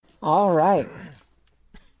All right.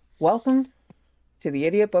 Welcome to the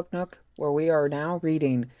Idiot Book Nook, where we are now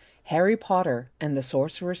reading Harry Potter and the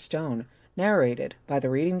Sorcerer's Stone, narrated by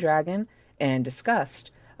the Reading Dragon and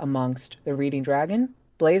discussed amongst the Reading Dragon,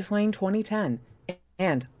 Blaze Lane 2010,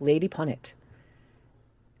 and Lady Punnet.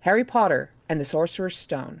 Harry Potter and the Sorcerer's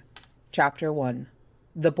Stone, Chapter 1: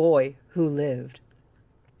 The Boy Who Lived.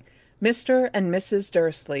 Mr. and Mrs.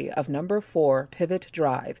 Dursley of Number 4 Pivot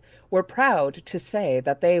Drive were proud to say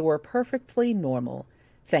that they were perfectly normal.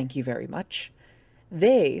 Thank you very much.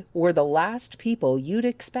 They were the last people you'd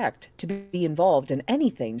expect to be involved in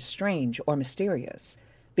anything strange or mysterious,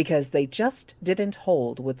 because they just didn't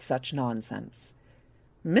hold with such nonsense.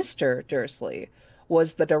 Mr. Dursley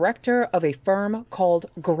was the director of a firm called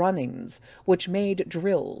Grunnings, which made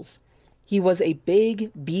drills. He was a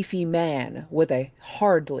big, beefy man with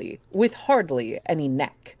hardly any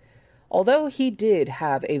neck, although he did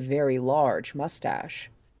have a very large mustache.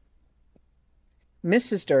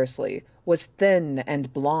 Mrs. Dursley was thin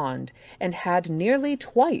and blonde, and had nearly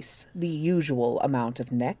twice the usual amount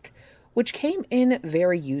of neck, which came in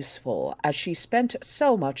very useful, as she spent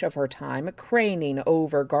so much of her time craning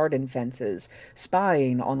over garden fences,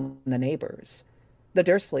 spying on the neighbors. The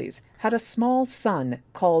Dursleys had a small son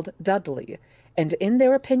called Dudley, and in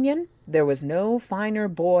their opinion there was no finer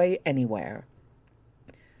boy anywhere.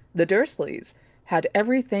 The Dursleys had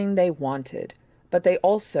everything they wanted, but they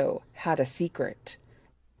also had a secret,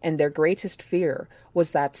 and their greatest fear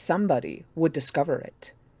was that somebody would discover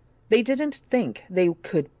it. They didn't think they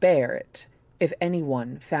could bear it if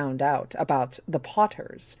anyone found out about the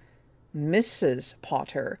Potters. Mrs.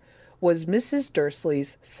 Potter was Mrs.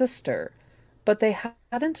 Dursley's sister, but they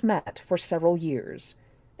hadn't met for several years.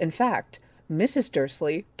 In fact, Mrs.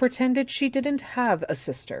 Dursley pretended she didn't have a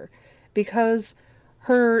sister, because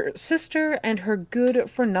her sister and her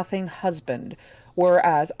good-for-nothing husband were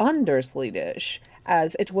as un-Dursleyish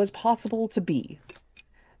as it was possible to be.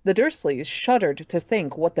 The Dursleys shuddered to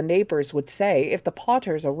think what the neighbors would say if the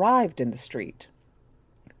Potters arrived in the street.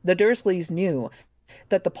 The Dursleys knew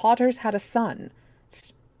that the Potters had a son.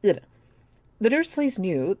 The Dursleys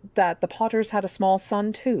knew that the Potters had a small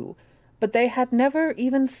son too, but they had never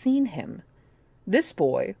even seen him. This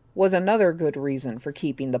boy was another good reason for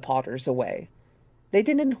keeping the Potters away. They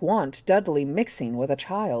didn't want Dudley mixing with a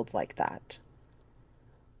child like that.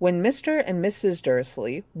 When Mr. and Mrs.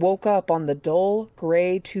 Dursley woke up on the dull,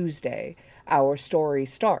 gray Tuesday our story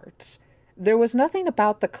starts, there was nothing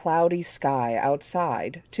about the cloudy sky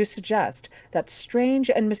outside to suggest that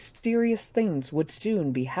strange and mysterious things would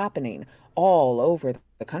soon be happening all over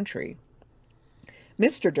the country.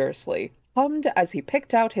 Mr. Dursley hummed as he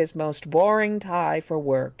picked out his most boring tie for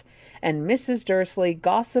work, and Mrs. Dursley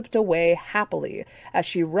gossiped away happily as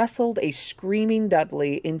she wrestled a screaming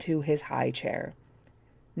Dudley into his high chair.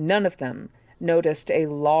 None of them noticed a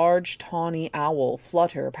large tawny owl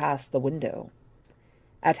flutter past the window.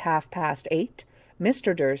 At 8:30,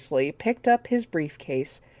 Mr. Dursley picked up his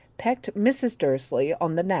briefcase, pecked Mrs. Dursley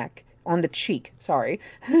on the cheek,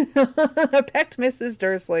 pecked Mrs.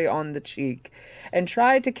 Dursley on the cheek, and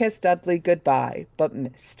tried to kiss Dudley goodbye, but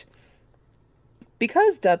missed.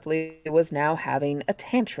 Because Dudley was now having a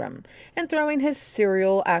tantrum and throwing his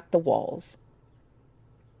cereal at the walls.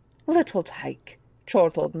 "Little Tyke,"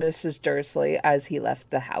 chortled Mrs. Dursley as he left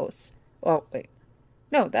the house. Oh, wait.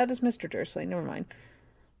 No, that is Mr. Dursley. Never mind.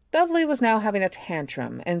 Dudley was now having a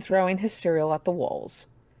tantrum and throwing his cereal at the walls.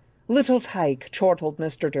 "Little Tyke," chortled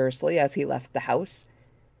Mr. Dursley as he left the house.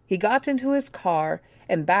 He got into his car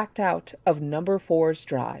and backed out of Number 4's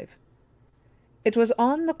drive. It was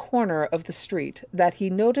on the corner of the street that he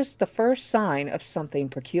noticed the first sign of something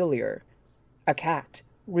peculiar. A cat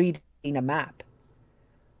reading a map.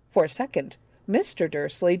 For a second, Mr.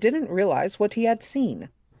 Dursley didn't realize what he had seen.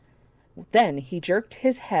 Then he jerked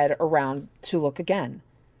his head around to look again.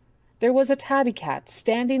 There was a tabby cat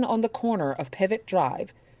standing on the corner of Pivot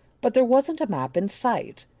Drive, but there wasn't a map in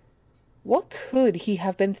sight. What could he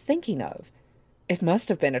have been thinking of? It must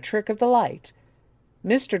have been a trick of the light.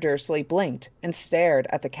 Mr. Dursley blinked and stared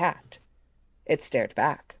at the cat. It stared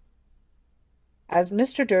back. As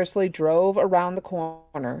Mr. Dursley drove around the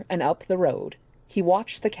corner and up the road, he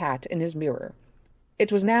watched the cat in his mirror.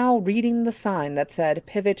 It was now reading the sign that said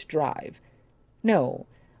Pivot Drive. No,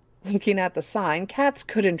 looking at the sign, cats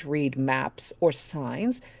couldn't read maps or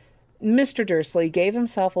signs. Mr. Dursley gave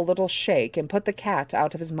himself a little shake and put the cat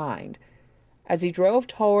out of his mind. As he drove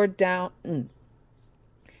toward town,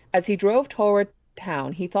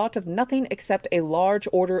 he thought of nothing except a large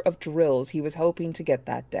order of drills he was hoping to get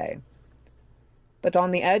that day. But on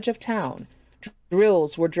the edge of town,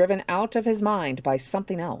 drills were driven out of his mind by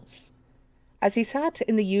something else. As he sat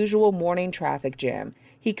in the usual morning traffic jam,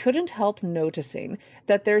 he couldn't help noticing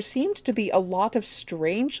that there seemed to be a lot of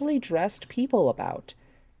strangely dressed people about.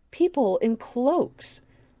 People in cloaks.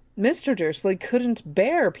 Mr. Dursley couldn't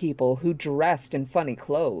bear people who dressed in funny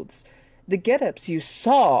clothes, the get-ups you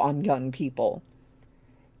saw on young people.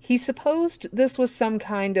 He supposed this was some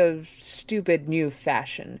kind of stupid new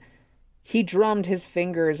fashion. He drummed his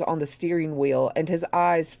fingers on the steering wheel, and his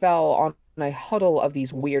eyes fell on a huddle of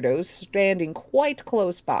these weirdos standing quite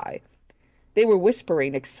close by. They were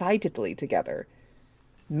whispering excitedly together.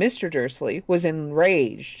 Mr. Dursley was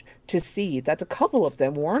enraged to see that a couple of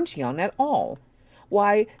them weren't young at all.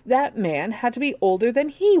 Why, that man had to be older than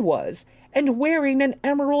he was, and wearing an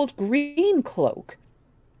emerald green cloak.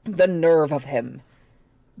 The nerve of him!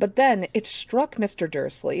 But then it struck Mr.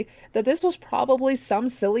 Dursley that this was probably some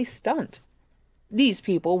silly stunt. These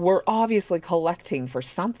people were obviously collecting for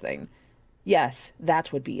something. Yes,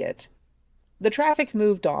 that would be it. The traffic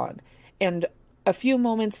moved on, and a few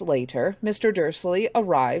moments later Mr. Dursley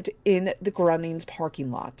arrived in the Grunnings parking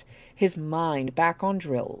lot, his mind back on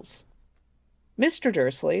drills. Mr.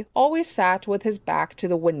 Dursley always sat with his back to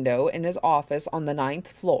the window in his office on the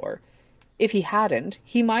ninth floor. If he hadn't,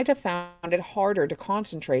 he might have found it harder to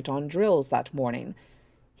concentrate on drills that morning.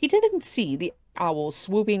 He didn't see the owl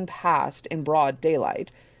swooping past in broad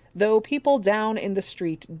daylight, though people down in the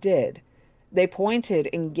street did. They pointed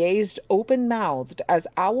and gazed open-mouthed as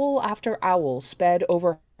owl after owl sped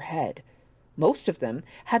overhead. Most of them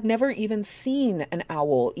had never even seen an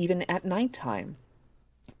owl even at night-time.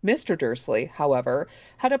 Mr. Dursley, however,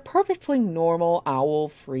 had a perfectly normal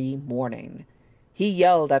owl-free morning. He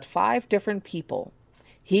yelled at 5 different people.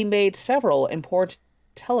 He made several important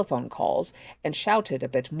telephone calls and shouted a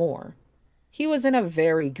bit more. He was in a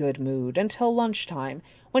very good mood until lunchtime,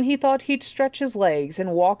 when he thought he'd stretch his legs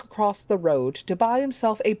and walk across the road to buy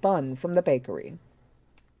himself a bun from the bakery.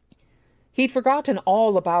 He'd forgotten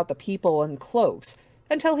all about the people in cloaks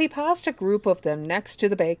until he passed a group of them next to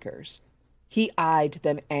the baker's. He eyed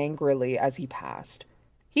them angrily as he passed.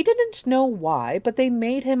 He didn't know why, but they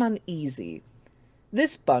made him uneasy.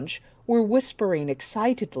 This bunch were whispering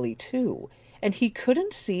excitedly, too, and he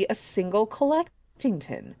couldn't see a single collecting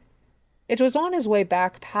tin. It was on his way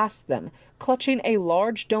back past them, clutching a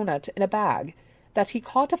large doughnut in a bag, that he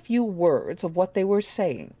caught a few words of what they were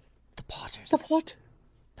saying. The Potters. The Potter.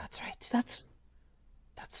 That's right.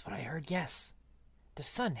 That's what I heard, yes. The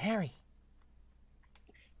son, Harry.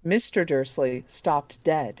 Mr. Dursley stopped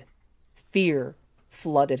dead. Fear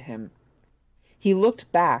flooded him. He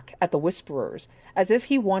looked back at the whisperers as if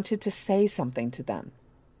he wanted to say something to them,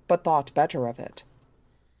 but thought better of it.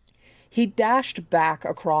 He dashed back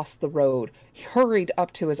across the road, hurried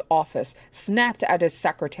up to his office, snapped at his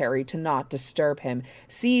secretary to not disturb him,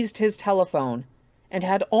 seized his telephone, and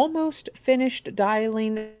had almost finished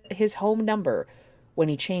dialing his home number when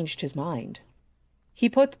he changed his mind. He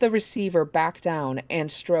put the receiver back down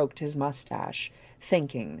and stroked his mustache,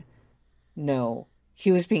 thinking. No,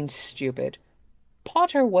 he was being stupid.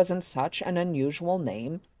 Potter wasn't such an unusual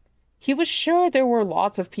name. He was sure there were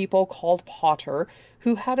lots of people called Potter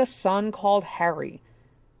who had a son called Harry.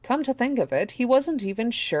 Come to think of it, he wasn't even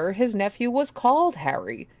sure his nephew was called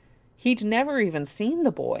Harry. He'd never even seen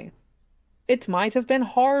the boy. It might have been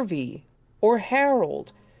Harvey or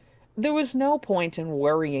Harold. There was no point in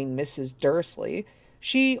worrying Mrs. Dursley.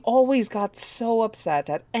 She always got so upset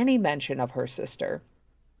at any mention of her sister.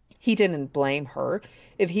 He didn't blame her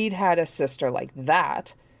if he'd had a sister like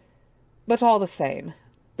that. But all the same,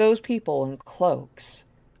 those people in cloaks.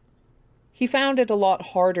 He found it a lot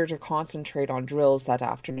harder to concentrate on drills that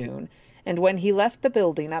afternoon, and when he left the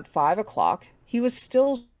building at 5 o'clock, he was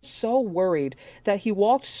still so worried that he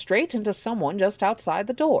walked straight into someone just outside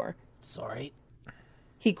the door. Sorry,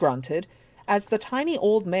 he grunted, as the tiny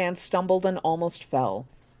old man stumbled and almost fell.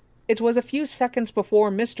 It was a few seconds before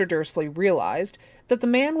Mr. Dursley realized that the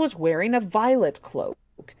man was wearing a violet cloak.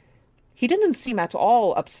 He didn't seem at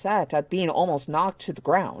all upset at being almost knocked to the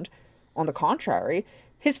ground. On the contrary,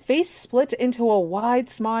 his face split into a wide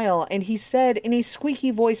smile, and he said in a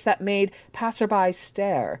squeaky voice that made passersby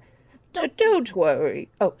stare, Don't worry.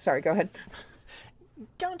 Oh, sorry, go ahead.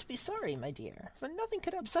 Don't be sorry, my dear, for nothing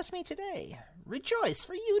could upset me today. Rejoice,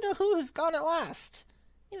 for you know who has gone at last.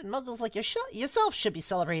 Even muggles like yourself should be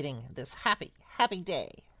celebrating this happy, happy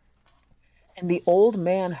day. And the old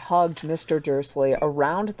man hugged Mr. Dursley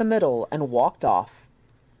around the middle and walked off.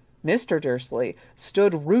 Mr. Dursley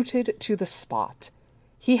stood rooted to the spot.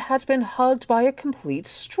 He had been hugged by a complete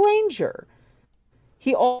stranger.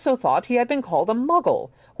 He also thought he had been called a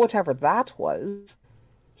muggle, whatever that was.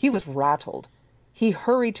 He was rattled. He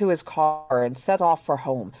hurried to his car and set off for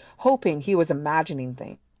home, hoping he was imagining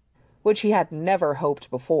things, which he had never hoped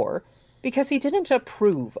before, because he didn't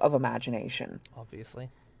approve of imagination, Obviously.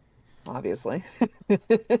 obviously.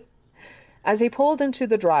 As he pulled into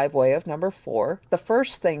the driveway of number 4, the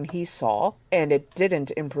first thing he saw, and it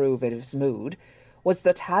didn't improve his mood, was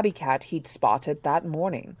the tabby cat he'd spotted that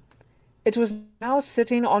morning. It was now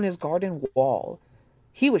sitting on his garden wall.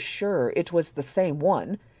 He was sure it was the same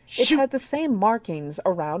one. It Shoot! had the same markings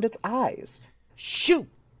around its eyes, Shoot!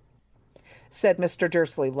 said Mr.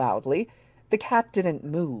 Dursley loudly. The cat didn't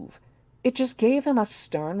move. It just gave him a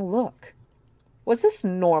stern look. Was this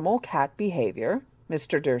normal cat behavior?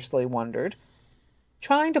 Mr. Dursley wondered.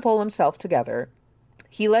 Trying to pull himself together,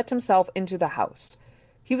 he let himself into the house.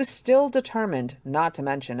 He was still determined not to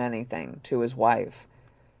mention anything to his wife.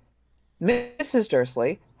 Mrs.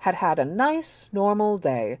 Dursley had had a nice, normal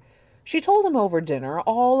day. She told him over dinner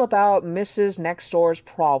all about Mrs. Nextdoor's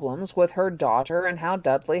problems with her daughter and how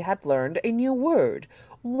Dudley had learned a new word,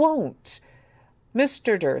 won't.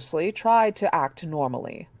 Mr. Dursley tried to act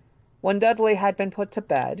normally. When Dudley had been put to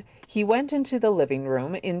bed, he went into the living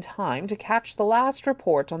room in time to catch the last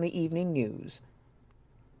report on the evening news.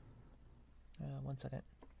 1 second.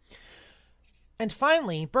 And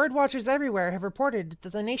finally, birdwatchers everywhere have reported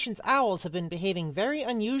that the nation's owls have been behaving very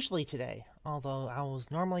unusually today. Although owls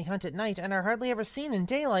normally hunt at night and are hardly ever seen in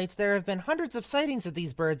daylight, there have been hundreds of sightings of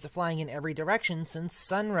these birds flying in every direction since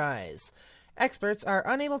sunrise. Experts are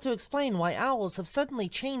unable to explain why owls have suddenly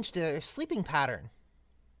changed their sleeping pattern.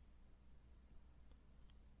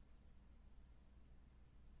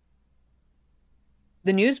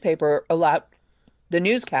 The newscaster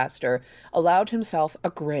allowed himself a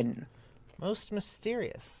grin. Most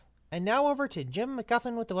mysterious. And now over to Jim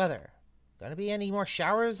McGuffin with the weather. Gonna be any more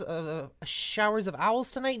showers of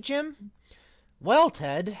owls tonight, Jim? Well,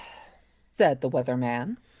 Ted, Said the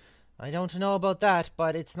weatherman. I don't know about that,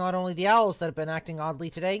 but it's not only the owls that have been acting oddly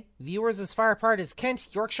today. Viewers as far apart as Kent,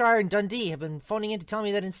 Yorkshire, and Dundee have been phoning in to tell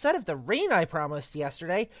me that instead of the rain I promised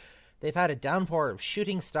yesterday, they've had a downpour of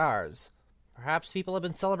shooting stars. Perhaps people have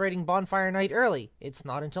been celebrating Bonfire Night early. It's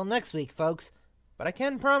not until next week, folks. But I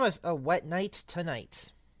can promise a wet night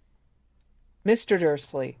tonight. Mr.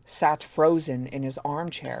 Dursley sat frozen in his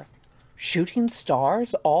armchair. Shooting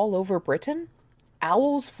stars all over Britain?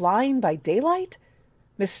 Owls flying by daylight?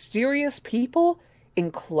 Mysterious people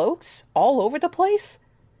in cloaks all over the place?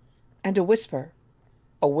 And a whisper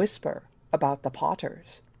about the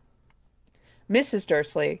Potters. Mrs.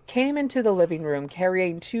 Dursley came into the living room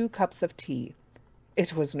carrying 2 cups of tea.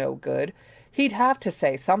 It was no good. He'd have to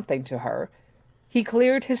say something to her. He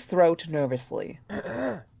cleared his throat nervously.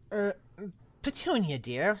 Petunia,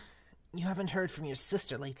 dear, you haven't heard from your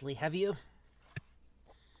sister lately, have you?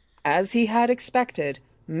 As he had expected,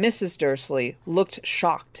 Mrs. Dursley looked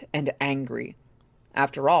shocked and angry.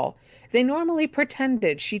 After all, they normally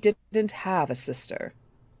pretended she didn't have a sister.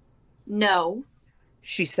 No.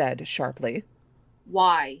 She said sharply.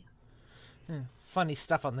 Why? Funny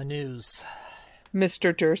stuff on the news.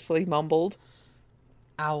 Mr. Dursley mumbled.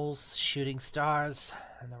 Owls shooting stars,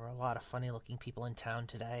 and there were a lot of funny-looking people in town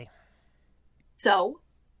today. So?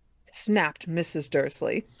 Snapped Mrs.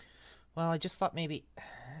 Dursley. Well, I just thought maybe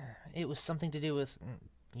it was something to do with,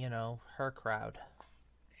 her crowd.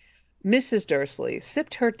 Mrs. Dursley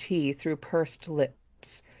sipped her tea through pursed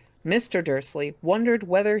lips. Mr. Dursley wondered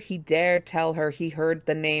whether he dared tell her he heard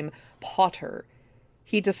the name Potter.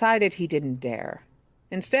 He decided he didn't dare.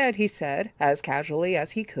 Instead, he said, as casually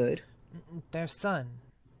as he could, Their son.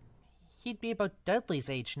 He'd be about Dudley's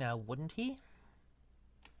age now, wouldn't he?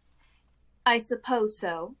 I suppose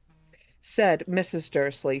so. said Mrs.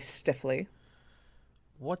 Dursley stiffly.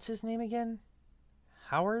 What's his name again?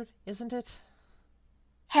 Howard, isn't it?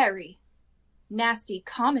 Harry. Nasty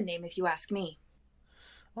common name if you ask me.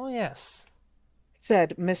 Oh, yes.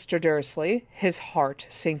 Said Mr. Dursley, his heart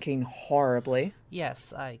sinking horribly.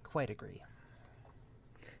 Yes, I quite agree.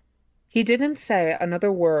 He didn't say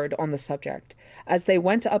another word on the subject as they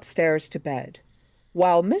went upstairs to bed.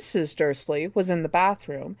 While Mrs. Dursley was in the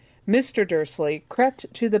bathroom, Mr. Dursley crept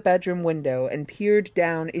to the bedroom window and peered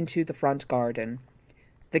down into the front garden.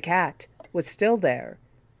 The cat was still there.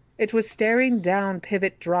 It was staring down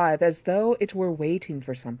Pivot Drive as though it were waiting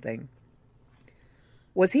for something.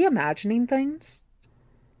 Was he imagining things?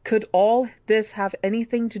 Could all this have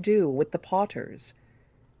anything to do with the Potters?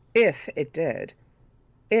 If it did,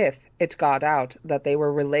 if it got out that they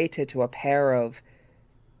were related to a pair of...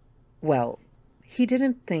 Well, he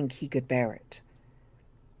didn't think he could bear it.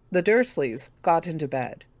 The Dursleys got into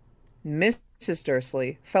bed. Mrs.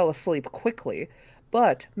 Dursley fell asleep quickly,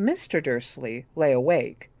 but Mr. Dursley lay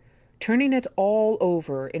awake. turning it all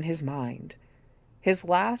over in his mind. His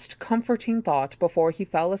last comforting thought before he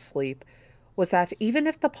fell asleep was that even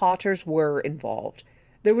if the Potters were involved,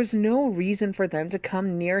 there was no reason for them to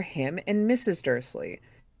come near him and Mrs. Dursley.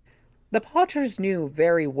 The Potters knew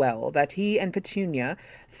very well that he and Petunia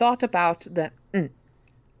thought about the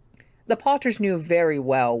The Potters knew very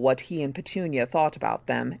well what he and Petunia thought about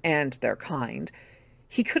them and their kind.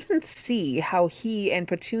 He couldn't see how he and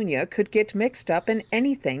Petunia could get mixed up in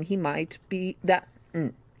anything he might be that.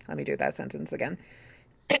 Let me do that sentence again.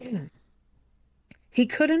 He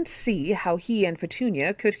couldn't see how he and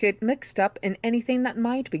Petunia could get mixed up in anything that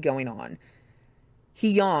might be going on. He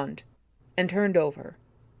yawned and turned over.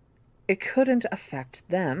 It couldn't affect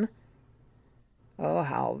them. Oh,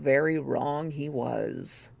 how very wrong he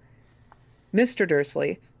was. Mr.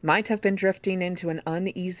 Dursley might have been drifting into an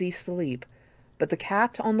uneasy sleep, but the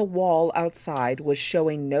cat on the wall outside was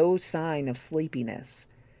showing no sign of sleepiness.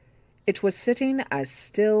 It was sitting as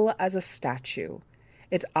still as a statue,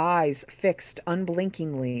 its eyes fixed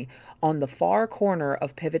unblinkingly on the far corner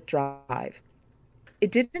of Pivot Drive.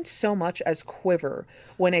 It didn't so much as quiver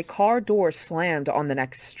when a car door slammed on the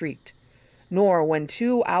next street, nor when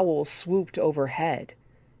two owls swooped overhead.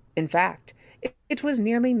 In fact, it was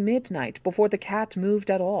nearly midnight before the cat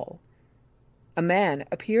moved at all. A man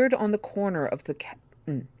appeared on the corner of the cat.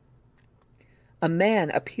 A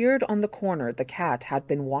man appeared on the corner the cat had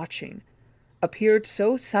been watching. Appeared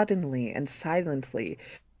so suddenly and silently,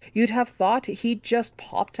 you'd have thought he'd just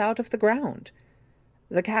popped out of the ground.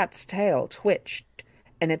 The cat's tail twitched,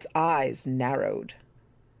 and its eyes narrowed.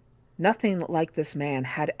 Nothing like this man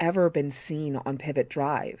had ever been seen on Pivot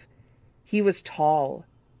Drive. He was tall,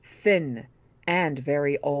 thin, and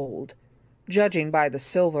very old, judging by the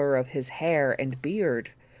silver of his hair and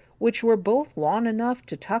beard, which were both long enough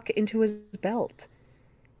to tuck into his belt.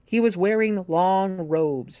 He was wearing long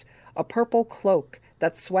robes, a purple cloak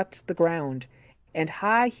that swept the ground, and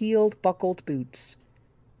high-heeled buckled boots.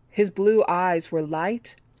 His blue eyes were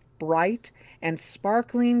light, bright, and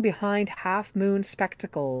sparkling behind half-moon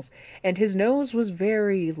spectacles, and his nose was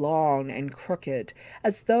very long and crooked,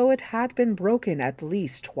 as though it had been broken at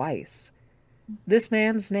least twice. This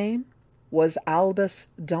man's name was Albus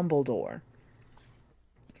Dumbledore.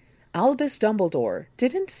 Albus Dumbledore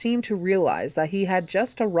didn't seem to realize that he had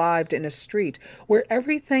just arrived in a street where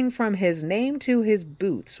everything from his name to his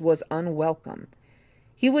boots was unwelcome.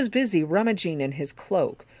 He was busy rummaging in his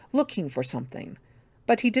cloak, looking for something,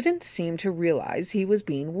 but he didn't seem to realize he was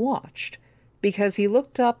being watched, because he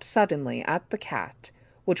looked up suddenly at the cat,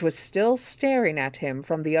 which was still staring at him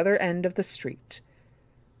from the other end of the street.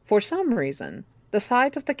 For some reason, the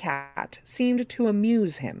sight of the cat seemed to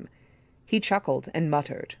amuse him. He chuckled and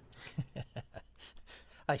muttered.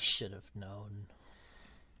 I should have known.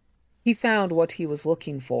 He found what he was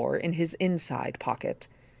looking for in his inside pocket.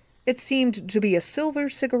 It seemed to be a silver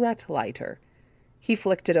cigarette lighter. He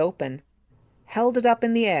flicked it open, held it up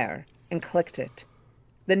in the air, and clicked it.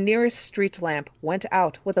 The nearest street lamp went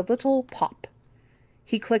out with a little pop.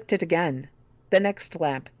 He clicked it again. The next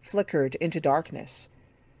lamp flickered into darkness.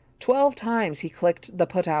 12 times he clicked the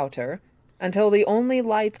put-outer, until the only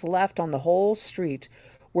lights left on the whole street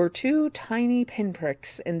were 2 tiny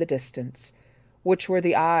pinpricks in the distance, which were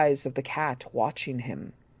the eyes of the cat watching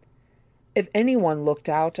him. If anyone looked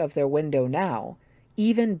out of their window now,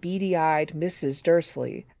 even beady-eyed Mrs.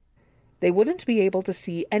 Dursley, they wouldn't be able to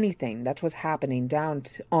see anything that was happening down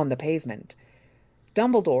on the pavement.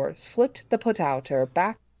 Dumbledore slipped the put-outer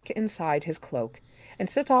back inside his cloak and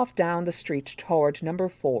set off down the street toward number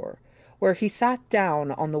 4, where he sat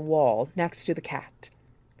down on the wall next to the cat.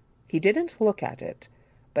 He didn't look at it,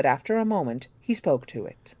 but after a moment he spoke to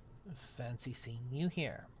it. Fancy seeing you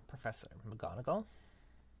here, Professor McGonagall.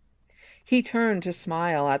 He turned to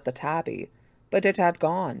smile at the tabby, but it had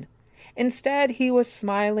gone. Instead, he was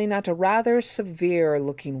smiling at a rather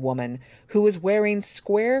severe-looking woman who was wearing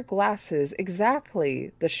square glasses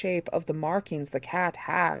exactly the shape of the markings the cat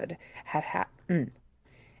had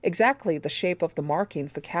exactly the shape of the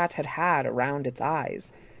markings the cat had had around its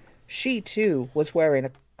eyes. She, too, was wearing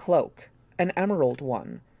a cloak, an emerald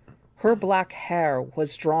one. Her black hair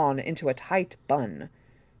was drawn into a tight bun.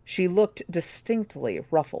 She looked distinctly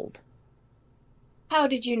ruffled. How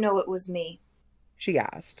did you know it was me? She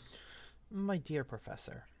asked. My dear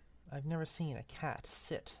Professor, I've never seen a cat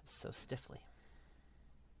sit so stiffly.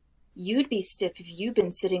 You'd be stiff if you'd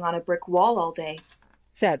been sitting on a brick wall all day,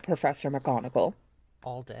 said Professor McGonagall.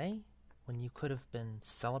 All day? When you could have been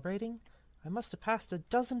celebrating? I must have passed a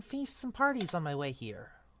dozen feasts and parties on my way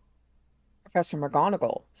here. Professor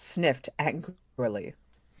McGonagall sniffed angrily.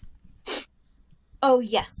 Oh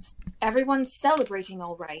yes, everyone's celebrating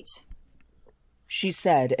all right. she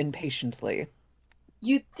said impatiently.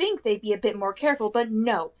 You'd think they'd be a bit more careful, but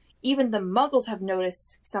no. Even the muggles have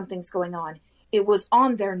noticed something's going on. It was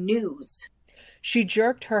on their news. She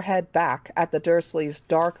jerked her head back at the Dursleys'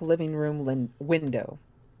 dark living room window.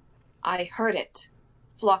 I heard it.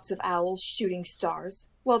 Flocks of owls shooting stars.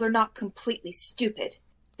 Well, they're not completely stupid.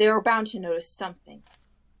 They are bound to notice something.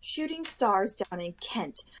 Shooting stars down in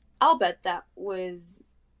Kent. I'll bet that was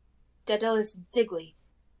Daedalus Digley.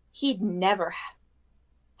 He'd never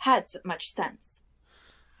had so much sense.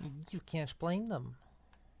 You can't blame them.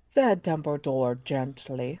 Said Dumbledore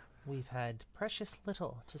gently. We've had precious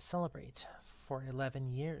little to celebrate for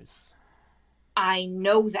 11 years. I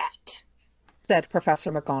know that. Said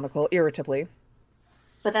Professor McGonagall irritably.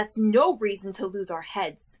 But that's no reason to lose our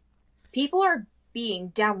heads. People are being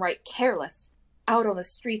downright careless. Out on the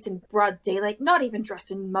streets in broad daylight, not even dressed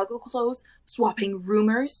in muggle clothes, swapping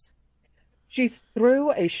rumors. She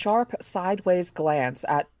threw a sharp sideways glance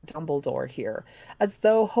at Dumbledore here, as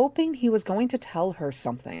though hoping he was going to tell her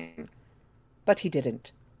something. But he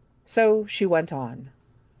didn't. So she went on.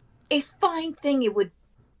 A fine thing it would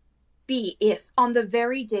be if, on the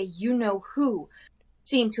very day you-know-who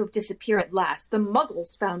seemed to have disappeared at last, the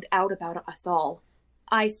muggles found out about us all.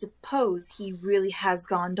 I suppose he really has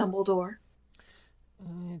gone, Dumbledore.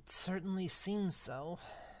 It certainly seems so.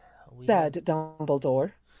 Said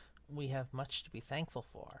Dumbledore. We have much to be thankful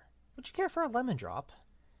for. Would you care for a lemon drop?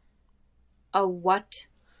 A what?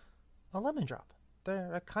 A lemon drop.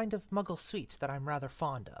 They're a kind of muggle sweet that I'm rather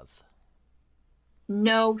fond of.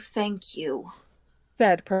 No, thank you.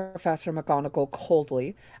 Said Professor McGonagall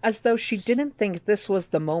coldly, as though she didn't think this was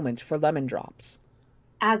the moment for lemon drops.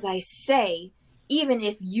 As I say, even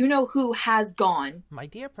if you-know-who has gone. My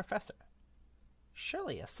dear Professor,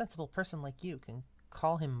 surely a sensible person like you can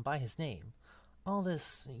call him by his name. All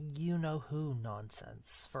this you-know-who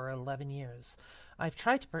nonsense for 11 years.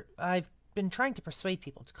 I've been trying to persuade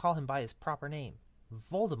people to call him by his proper name.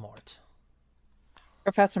 Voldemort.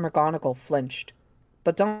 Professor McGonagall flinched,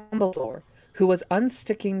 but Dumbledore, who was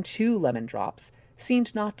unsticking 2 lemon drops,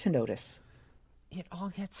 seemed not to notice. It all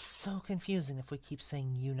gets so confusing if we keep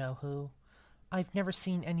saying you-know-who. I've never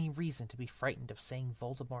seen any reason to be frightened of saying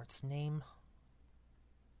Voldemort's name.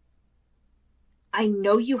 I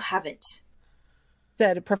know you haven't.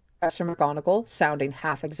 Said Professor McGonagall, sounding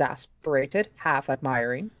half exasperated, half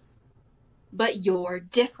admiring. But you're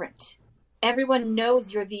different. Everyone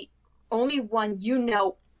knows you're the only one you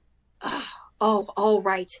know. Ugh. Oh, all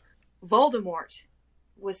right. Voldemort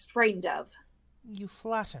was frightened of. You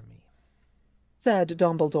flatter me. Said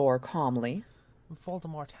Dumbledore calmly.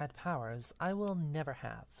 Voldemort had powers I will never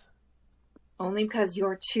have. Only because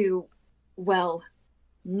you're too, well,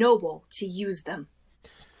 noble to use them.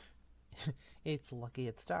 It's lucky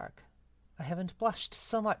it's dark. I haven't blushed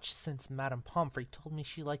so much since Madame Pomfrey told me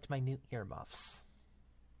she liked my new earmuffs.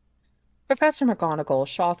 Professor McGonagall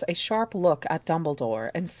shot a sharp look at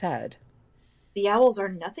Dumbledore and said, The owls are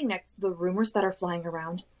nothing next to the rumors that are flying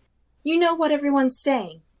around. You know what everyone's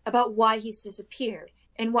saying about why he's disappeared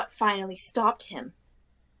and what finally stopped him.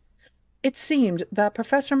 It seemed that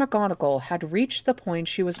Professor McGonagall had reached the point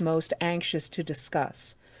she was most anxious to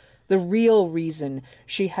discuss. The real reason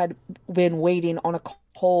she had been waiting on a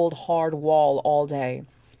cold, hard wall all day.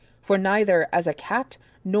 For neither as a cat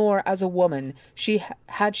nor as a woman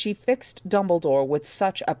had she fixed Dumbledore with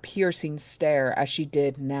such a piercing stare as she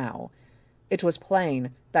did now. It was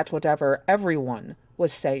plain that whatever everyone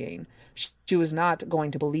was saying, she was not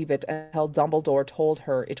going to believe it until Dumbledore told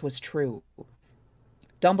her it was true.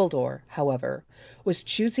 Dumbledore, however, was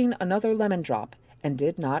choosing another lemon drop and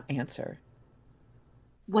did not answer.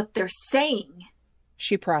 What they're saying,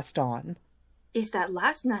 she pressed on, is that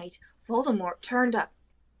last night Voldemort turned up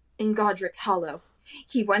in Godric's Hollow.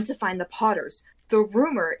 He went to find the Potters. The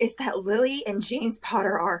rumor is that Lily and James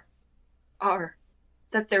Potter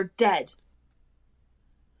that they're dead.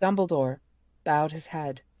 Dumbledore bowed his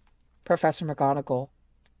head. Professor McGonagall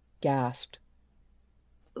gasped.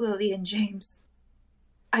 Lily and James.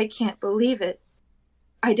 I can't believe it.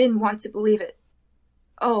 I didn't want to believe it.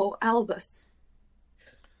 Oh, Albus.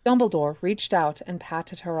 Dumbledore reached out and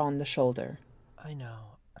patted her on the shoulder. I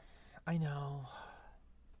know,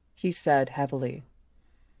 he said heavily.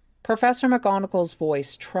 Professor McGonagall's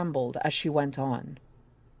voice trembled as she went on.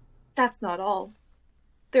 That's not all.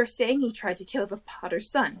 They're saying he tried to kill the Potter's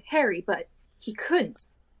son, Harry, but he couldn't.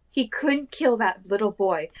 He couldn't kill that little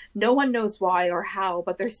boy. No one knows why or how,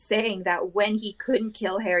 but they're saying that when he couldn't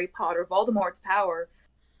kill Harry Potter, Voldemort's power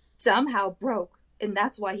somehow broke, and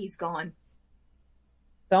that's why he's gone.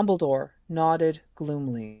 Dumbledore nodded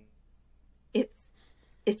gloomily.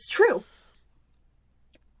 It's true.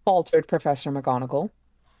 faltered Professor McGonagall.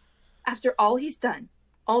 After all he's done,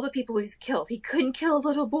 all the people he's killed, he couldn't kill a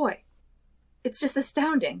little boy. It's just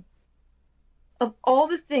astounding. Of all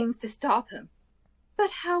the things to stop him.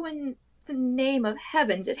 But how in the name of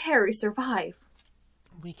heaven did Harry survive?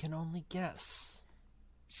 We can only guess.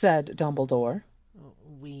 Said Dumbledore.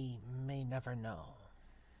 We may never know.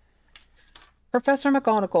 Professor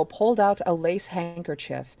McGonagall pulled out a lace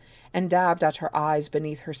handkerchief and dabbed at her eyes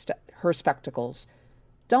beneath her spectacles.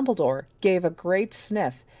 Dumbledore gave a great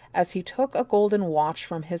sniff as he took a golden watch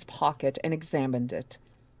from his pocket and examined it.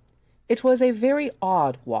 It was a very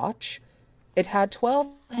odd watch. It had 12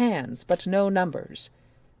 hands, but no numbers.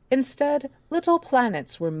 Instead, little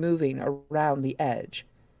planets were moving around the edge.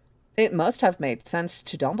 It must have made sense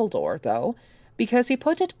to Dumbledore, though, because he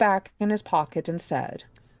put it back in his pocket and said,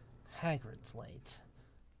 Hagrid's late.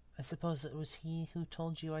 I suppose it was he who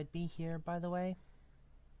told you I'd be here, by the way?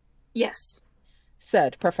 Yes.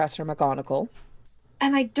 Said Professor McGonagall.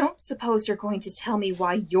 And I don't suppose you're going to tell me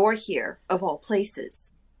why you're here, of all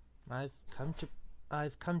places. I've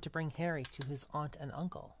come to bring Harry to his aunt and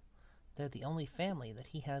uncle. They're the only family that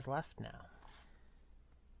he has left now.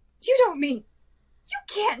 You don't mean... You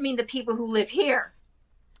can't mean the people who live here!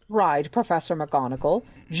 Cried Professor McGonagall,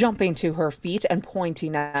 jumping to her feet and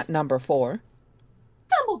pointing at number 4.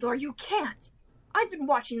 Dumbledore, you can't! I've been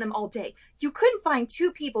watching them all day. You couldn't find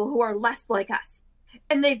 2 people who are less like us.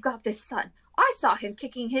 And they've got this son. I saw him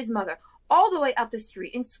kicking his mother all the way up the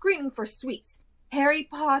street and screaming for sweets. Harry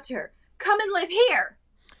Potter, come and live here!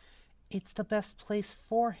 It's the best place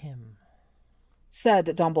for him, said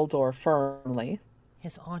Dumbledore firmly.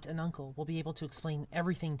 His aunt and uncle will be able to explain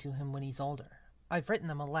everything to him when he's older. I've written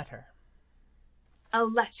them a letter. A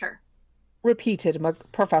letter, repeated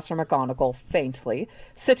Professor McGonagall faintly,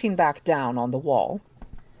 sitting back down on the wall.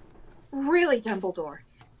 Really, Dumbledore?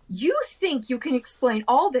 You think you can explain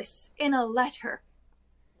all this in a letter?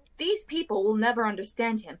 These people will never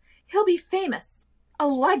understand him. He'll be famous. A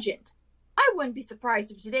legend. I wouldn't be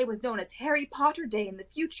surprised if today was known as Harry Potter Day in the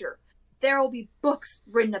future. There will be books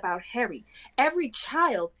written about Harry. Every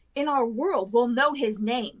child in our world will know his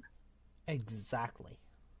name. Exactly,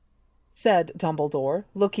 said Dumbledore,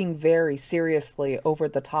 looking very seriously over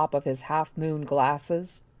the top of his half-moon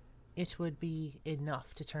glasses. It would be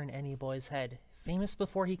enough to turn any boy's head. Famous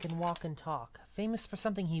before he can walk and talk. Famous for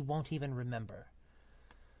something he won't even remember.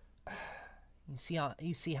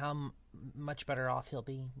 You see how much better off he'll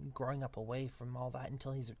be growing up away from all that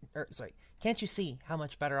until he's... Can't you see how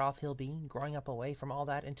much better off he'll be growing up away from all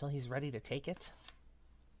that until he's ready to take it?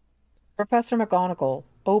 Professor McGonagall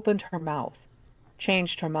opened her mouth,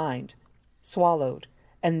 changed her mind, swallowed,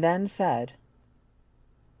 and then said,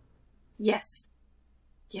 Yes.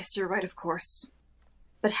 Yes, you're right, of course.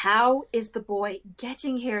 But how is the boy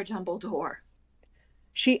getting here, Dumbledore?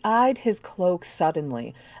 She eyed his cloak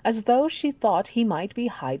suddenly, as though she thought he might be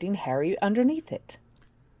hiding Harry underneath it.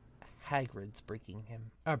 Hagrid's bringing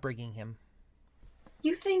him.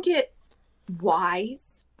 You think it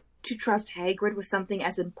wise to trust Hagrid with something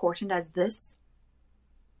as important as this?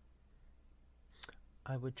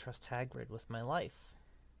 I would trust Hagrid with my life,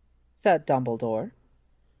 said Dumbledore.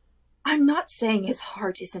 I'm not saying his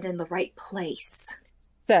heart isn't in the right place,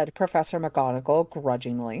 said Professor McGonagall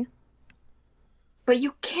grudgingly. But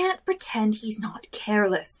you can't pretend he's not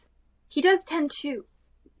careless. He does tend to...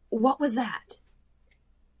 What was that?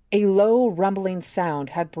 A low, rumbling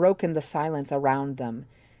sound had broken the silence around them.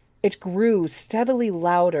 It grew steadily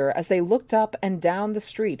louder as they looked up and down the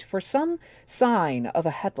street for some sign of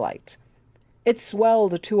a headlight. It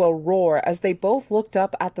swelled to a roar as they both looked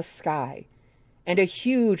up at the sky, and a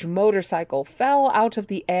huge motorcycle fell out of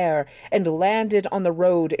the air and landed on the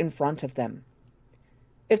road in front of them.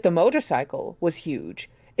 If the motorcycle was huge,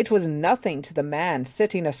 it was nothing to the man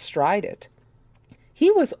sitting astride it. He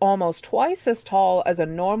was almost twice as tall as a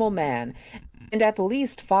normal man and at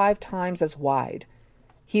least 5 times as wide.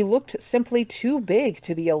 He looked simply too big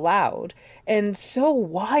to be allowed, and so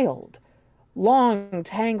wild. Long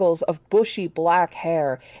tangles of bushy black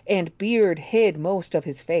hair and beard hid most of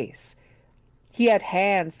his face. He had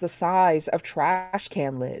hands the size of trash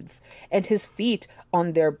can lids, and his feet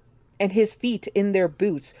in their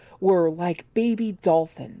boots were like baby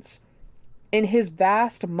dolphins. In his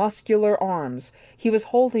vast muscular arms he was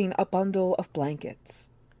holding a bundle of blankets.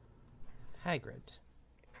 Hagrid,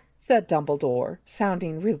 said Dumbledore,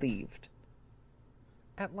 sounding relieved.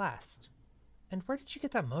 At last. And where did you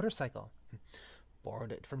get that motorcycle?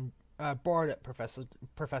 Borrowed it, Professor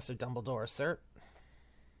Dumbledore, sir,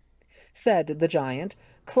 said the giant,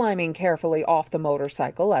 climbing carefully off the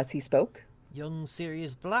motorcycle as he spoke. Young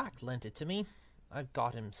Sirius Black lent it to me. I've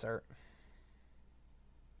got him, sir.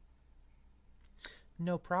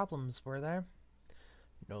 No problems, were there?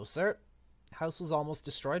 No, sir. House was almost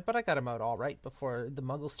destroyed, but I got him out all right before the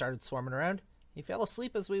muggles started swarming around. He fell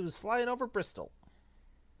asleep as we was flying over Bristol.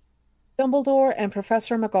 Dumbledore and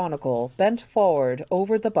Professor McGonagall bent forward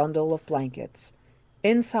over the bundle of blankets.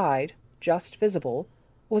 Inside, just visible,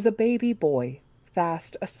 was a baby boy,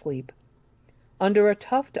 fast asleep. Under a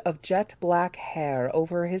tuft of jet-black hair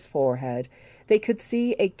over his forehead, they could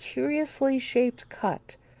see a curiously shaped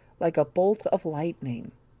cut, like a bolt of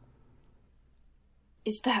lightning.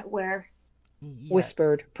 Is that where? Yeah,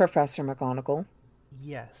 Whispered Professor McGonagall.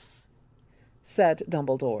 yes. Said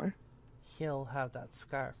Dumbledore. He'll have that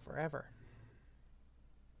scar forever.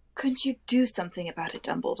 Couldn't you do something about it,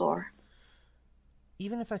 Dumbledore?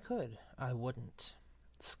 Even if I could, I wouldn't.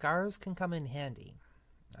 Scars can come in handy.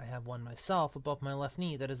 I have one myself above my left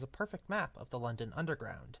knee that is a perfect map of the London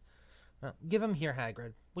Underground. Well, give him here,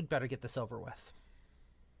 Hagrid. We'd better get this over with.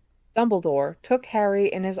 Dumbledore took Harry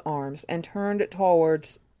in his arms and turned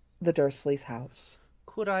towards the Dursleys' house.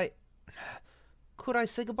 Could I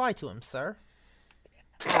say goodbye to him, sir?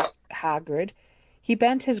 Asked Hagrid. He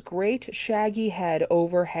bent his great shaggy head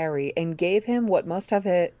over Harry and gave him what must have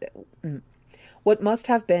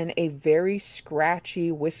been a very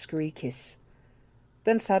scratchy, whiskery kiss.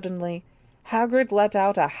 Then suddenly, Hagrid let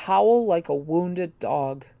out a howl like a wounded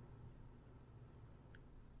dog.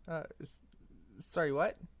 Uh, Sorry,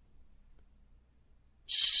 what?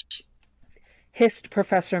 Shh! Hissed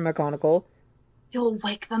Professor McGonagall. You'll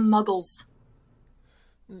wake the muggles.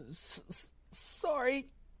 Sorry.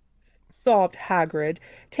 Sobbed Hagrid,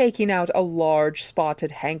 taking out a large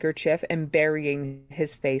spotted handkerchief and burying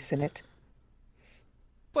his face in it.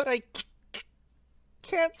 But I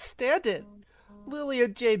can't stand it. Lily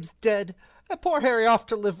and James dead, and poor Harry off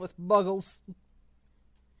to live with muggles.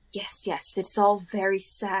 Yes, it's all very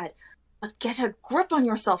sad. But get a grip on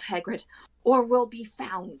yourself, Hagrid, or we'll be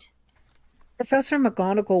found. Professor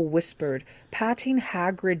McGonagall whispered, patting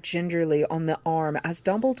Hagrid gingerly on the arm as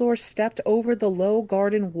Dumbledore stepped over the low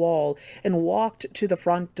garden wall and walked to the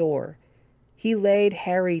front door. He laid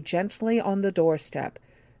Harry gently on the doorstep,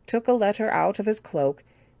 took a letter out of his cloak,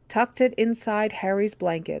 tucked it inside Harry's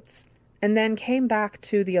blankets, and then came back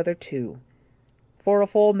to the other two. For a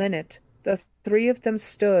full minute, the three of them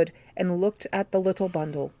stood and looked at the little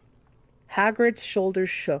bundle. Hagrid's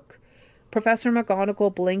shoulders shook. Professor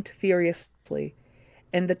McGonagall blinked furiously,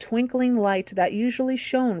 and the twinkling light that usually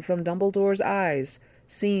shone from Dumbledore's eyes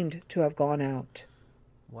seemed to have gone out.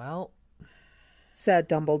 Well, said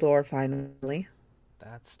Dumbledore finally.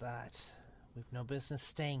 that's that. We've no business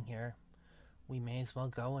staying here. We may as well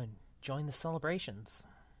go and join the celebrations.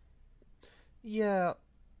 Yeah,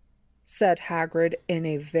 said Hagrid in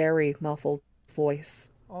a very muffled voice.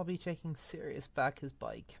 I'll be taking Sirius back his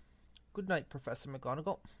bike. Good night, Professor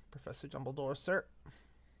McGonagall. Professor Dumbledore, sir.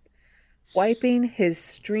 Wiping his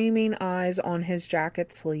streaming eyes on his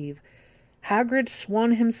jacket sleeve, Hagrid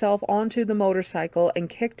swung himself onto the motorcycle and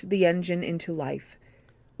kicked the engine into life.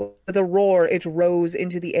 With a roar, it rose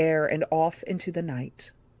into the air and off into the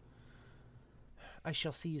night. I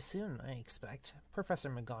shall see you soon, I expect, Professor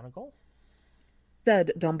McGonagall,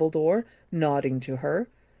 said Dumbledore, nodding to her.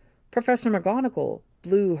 Professor McGonagall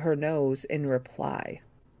blew her nose in reply.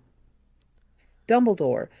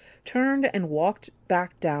 Dumbledore turned and walked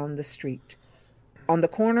back down the street. On the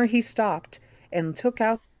corner he stopped and took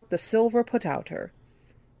out the silver put-outer.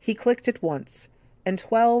 He clicked it once, and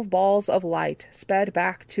 12 balls of light sped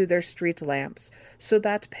back to their street lamps, so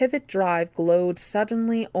that Pivot Drive glowed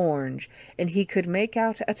suddenly orange, and he could make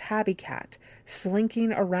out a tabby cat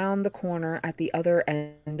slinking around the corner at the other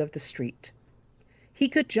end of the street. He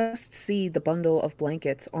could just see the bundle of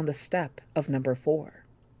blankets on the step of number 4.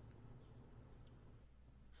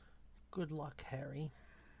 Good luck, Harry,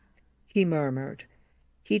 he murmured.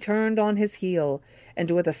 He turned on his heel,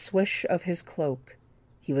 and with a swish of his cloak,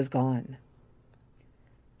 he was gone.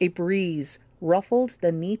 A breeze ruffled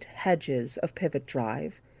the neat hedges of Pivot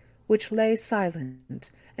Drive, which lay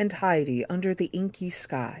silent and tidy under the inky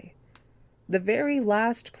sky. The very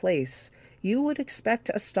last place you would expect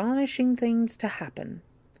astonishing things to happen.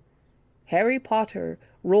 Harry Potter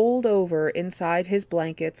rolled over inside his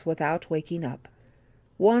blankets without waking up.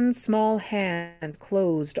 One small hand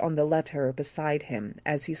closed on the letter beside him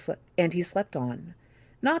as he slept on,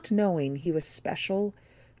 not knowing he was special,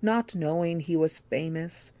 not knowing he was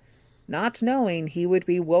famous, not knowing he would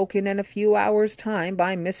be woken in a few hours' time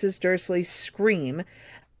by Mrs. Dursley's scream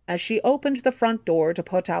as she opened the front door to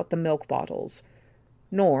put out the milk bottles,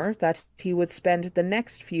 nor that he would spend the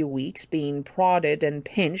next few weeks being prodded and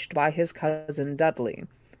pinched by his cousin Dudley.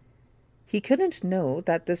 He couldn't know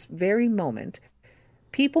that this very moment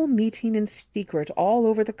People meeting in secret all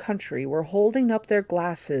over the country were holding up their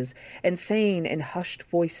glasses and saying in hushed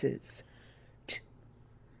voices, To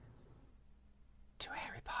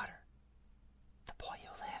Harry Potter, the boy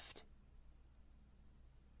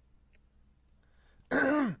who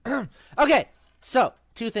lived. Okay, so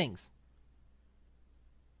 2 things.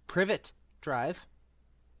 Privet Drive.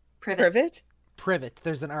 Privet? Privet.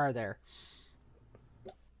 There's an R there.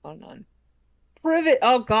 Hold on. Privet.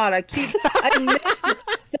 Oh, God, I missed the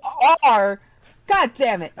R. God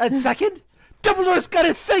damn it. And second, Dumbledore's got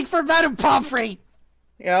a thing for Madame Pomfrey.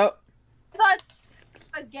 Yep. I thought it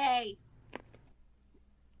was gay.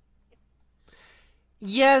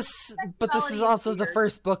 Yes, but this is Sexuality also is the weird.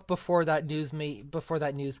 first book before that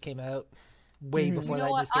news came out. Way before You know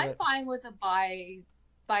that what? news came I'm out. fine with a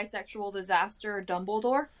bisexual disaster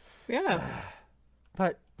Dumbledore. Yeah.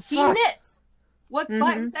 But He fuck. knits. What Mm-hmm.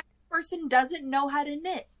 bisexual person doesn't know how to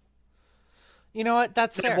knit? You know what?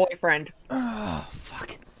 That's My fair. boyfriend. Oh,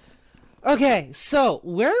 fuck. Okay, so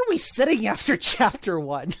where are we sitting after chapter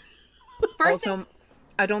 1? First thing, Also,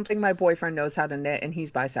 I don't think my boyfriend knows how to knit, and he's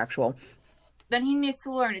bisexual. then he needs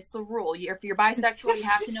to learn. It's the rule. If you're bisexual, you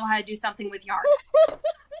have to know how to do something with yarn.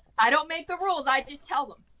 I don't make the rules. I just tell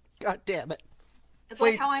them. God damn it. It's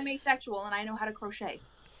Wait. like how I'm asexual and I know how to crochet.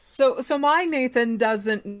 So my Nathan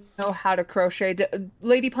doesn't know how to crochet.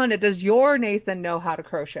 Lady Pundit, does your Nathan know how to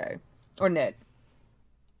crochet or knit?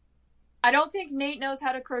 I don't think Nate knows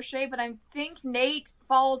how to crochet, but I think Nate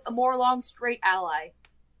follows a more long straight ally.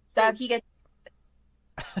 So That's- he gets.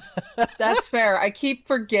 That's fair. I keep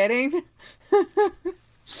forgetting.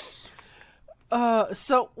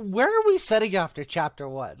 So where are we sitting after chapter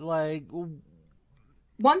 1? Like,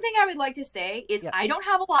 One thing I would like to say is Yeah. I don't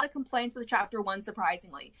have a lot of complaints with chapter 1,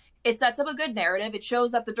 surprisingly. It sets up a good narrative. It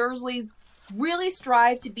shows that the Dursleys really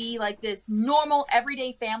strive to be like this normal,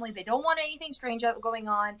 everyday family. They don't want anything strange going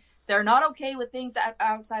on. They're not okay with things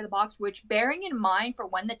outside the box, which, bearing in mind for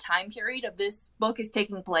when the time period of this book is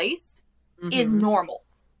taking place, is normal.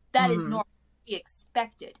 That is normal. Be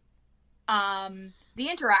expected. The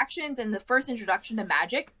interactions and the first introduction to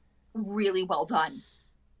magic, really well done.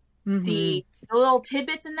 The little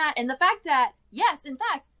tidbits in that, and the fact that, yes, in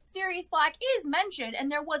fact, Sirius Black is mentioned,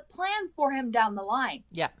 and there was plans for him down the line.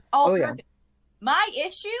 yeah. Oh, yeah. Perfect. My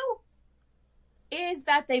issue is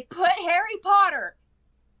that they put Harry Potter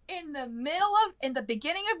in the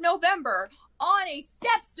beginning of November on a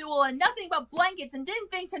step stool and nothing but blankets and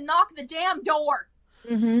didn't think to knock the damn door.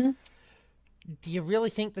 Mm-hmm. Do you really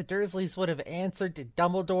think the Dursleys would have answered to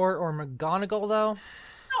Dumbledore or McGonagall, though?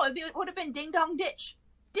 No, it would have been ding dong ditch.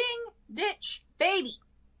 Ding, ditch, baby.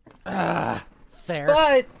 Fair.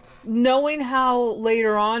 But knowing how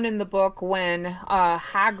later on in the book, when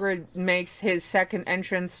Hagrid makes his second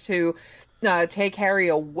entrance to take Harry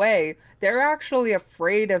away, they're actually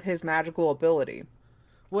afraid of his magical ability.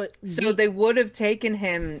 What? So they would have taken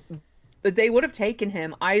him. They would have taken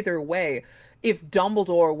him either way if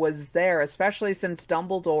Dumbledore was there, especially since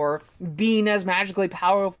Dumbledore, being as magically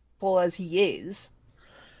powerful as he is.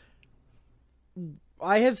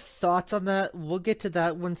 I have thoughts on that. We'll get to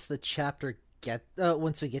that once we get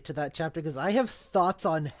to that chapter, because I have thoughts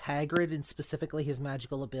on Hagrid and specifically his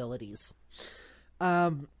magical abilities.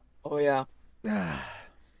 Oh yeah.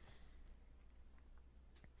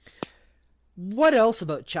 What else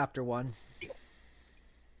about chapter 1?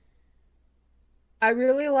 I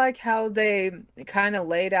really like how they kind of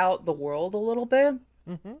laid out the world a little bit.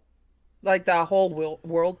 Mm-hmm. Like the whole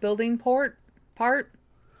world building part,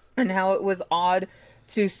 and how it was odd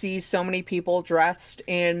to see so many people dressed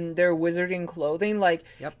in their wizarding clothing. Like,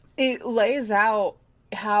 Yep. it lays out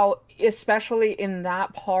how, especially in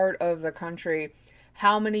that part of the country,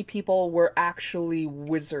 how many people were actually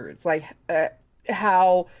wizards. Like,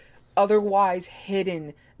 how otherwise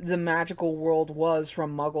hidden the magical world was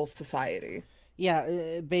from Muggle society.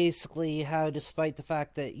 Yeah, basically how, despite the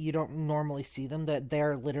fact that you don't normally see them, that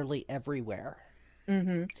they're literally everywhere.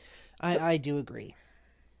 Mm-hmm. I do agree.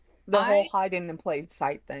 The whole hiding in plain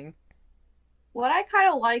sight thing. What I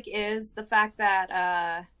kind of like is the fact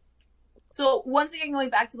that, so once again, going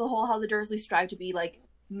back to the whole how the Dursleys strive to be, like,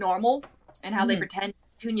 normal, and how they pretend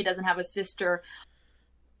Petunia doesn't have a sister.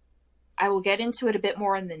 I will get into it a bit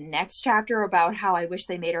more in the next chapter about how I wish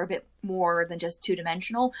they made her a bit more than just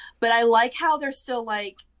two-dimensional, but I like how they're still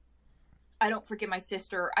like, I don't forget my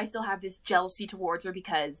sister, I still have this jealousy towards her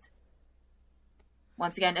because,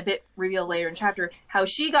 once again, a bit revealed later in chapter, how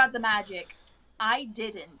she got the magic, I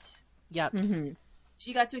didn't. Yep. Mm-hmm.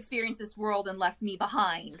 She got to experience this world and left me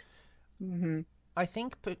behind. Mm-hmm. I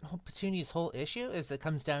think Petunia's whole issue is it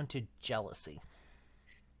comes down to jealousy.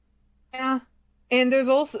 Yeah. And there's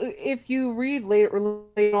also, if you read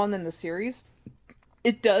later on in the series,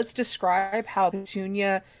 it does describe how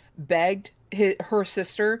Petunia begged her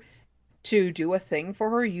sister to do a thing for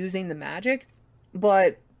her using the magic,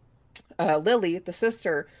 but Lily, the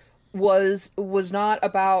sister, was not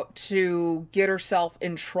about to get herself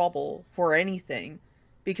in trouble for anything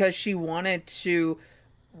because she wanted to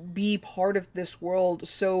be part of this world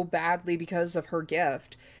so badly because of her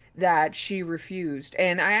gift that she refused.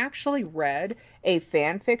 And I actually read a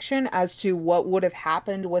fan fiction as to what would have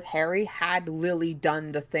happened with Harry had Lily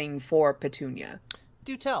done the thing for Petunia.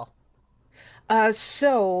 Do tell.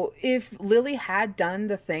 So if Lily had done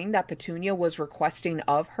the thing that Petunia was requesting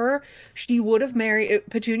of her, she would have married,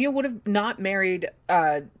 Petunia would have not married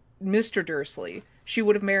Mr. Dursley. She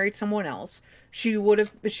would have married someone else. She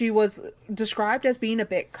was described as being a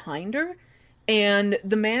bit kinder, and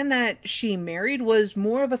the man that she married was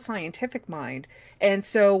more of a scientific mind. And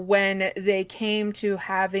so when they came to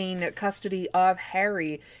having custody of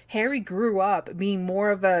Harry, Harry grew up being more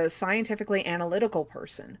of a scientifically analytical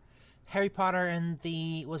person. Harry Potter and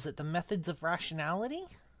was it the Methods of Rationality?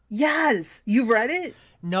 Yes, you've read it?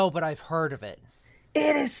 No, but I've heard of it.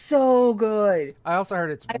 It is so good. I also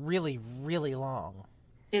heard it's really, really long.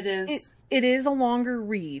 It is. It is a longer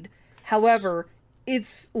read. However,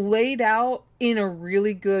 it's laid out in a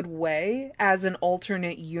really good way as an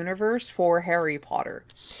alternate universe for Harry Potter.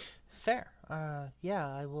 Fair. Yeah,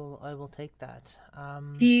 I will take that.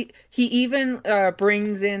 He even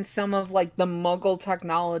brings in some of like the Muggle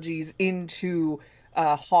technologies into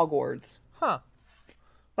Hogwarts, Huh.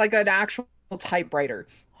 like an actual typewriter.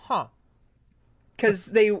 Huh.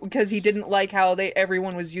 Because he didn't like how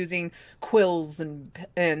everyone was using quills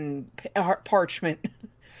and parchment.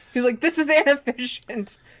 He's like, this is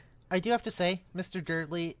inefficient. I do have to say, Mr.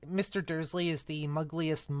 Dursley is the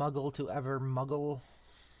muggliest Muggle to ever Muggle.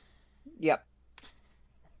 Yep.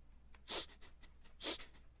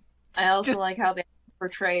 I also like how they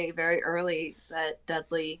portray very early that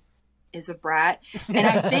Dudley is a brat, and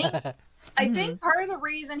I think part of the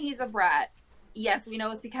reason he's a brat, yes, we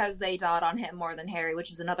know it's because they dot on him more than Harry,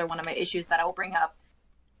 which is another one of my issues that I will bring up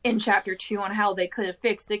in chapter 2 on how they could have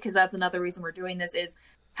fixed it, because that's another reason we're doing this, is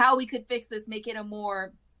how we could fix this, make it a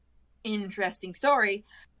more interesting story.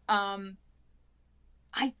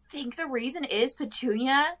 I think the reason is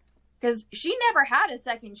Petunia, because she never had a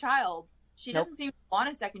second child. She doesn't seem to want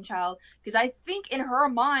a second child, because I think in her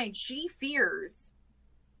mind she fears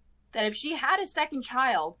that if she had a second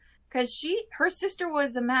child, because her sister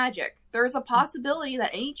was a magic, there's a possibility that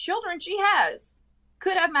any children she has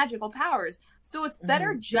could have magical powers. So it's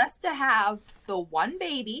better just to have the one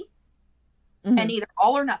baby and either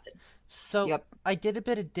all or nothing. So I did a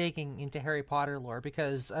bit of digging into Harry Potter lore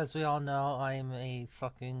because, as we all know, I'm an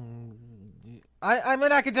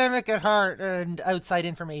academic at heart, and outside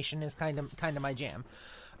information is kind of my jam.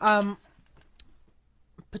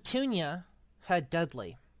 Petunia had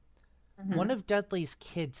Dudley. One of Dudley's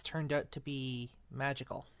kids turned out to be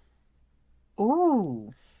magical.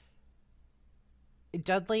 Ooh.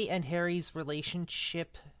 Dudley and Harry's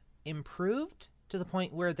relationship improved to the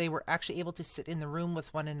point where they were actually able to sit in the room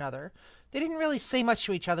with one another. They didn't really say much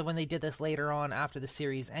to each other when they did this later on after the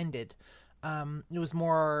series ended. It was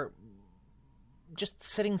more just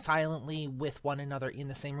sitting silently with one another in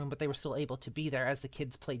the same room, but they were still able to be there as the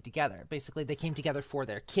kids played together. Basically, they came together for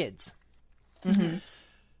their kids.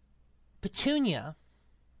 Petunia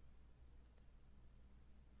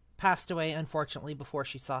passed away, unfortunately, before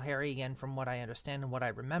she saw Harry again, from what I understand and what I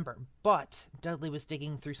remember. But Dudley was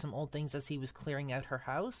digging through some old things as he was clearing out her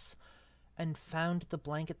house and found the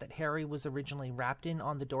blanket that Harry was originally wrapped in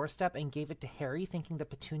on the doorstep and gave it to Harry, thinking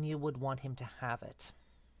that Petunia would want him to have it.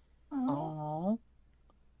 Aww.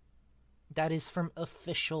 That is from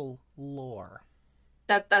official lore.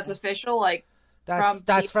 That's official, like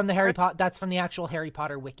that's from the Harry Potter. That's from the actual Harry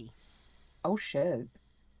Potter wiki. Oh shit.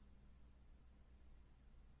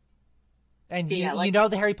 And you know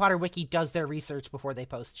the Harry Potter wiki does their research before they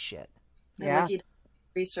post shit. The wiki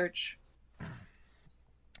research.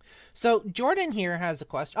 So Jordan here has a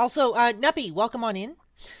question. Also, Neppy, welcome on in.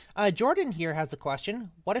 Jordan here has a question.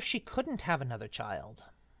 What if she couldn't have another child?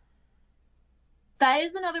 That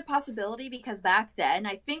is another possibility, because back then,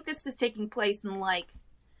 I think this is taking place in like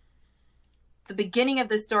the beginning of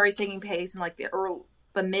this story is taking place in like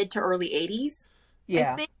the mid to early 80s.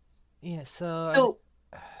 Yeah. I think. Yeah, so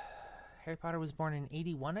Harry Potter was born in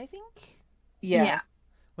 81, I think? Yeah.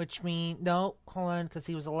 Which means, no, hold on, because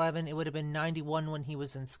he was 11. It would have been 91 when he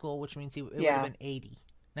was in school, which means it would have been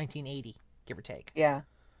 1980, give or take. Yeah.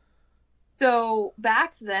 So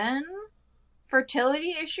back then,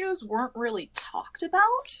 fertility issues weren't really talked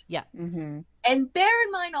about. Yeah. Mm-hmm. And bear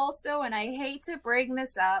in mind also, and I hate to bring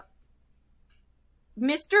this up,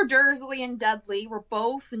 Mr. Dursley and Dudley were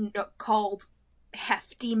both called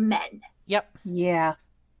hefty men. Yep. Yeah.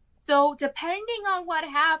 So depending on what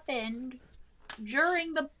happened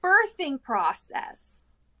during the birthing process,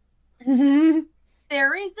 Mm-hmm.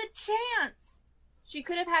 there is a chance she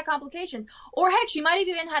could have had complications. Or heck, she might have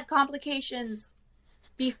even had complications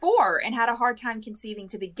before and had a hard time conceiving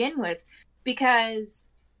to begin with, because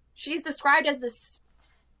she's described as this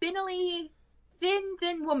spindly,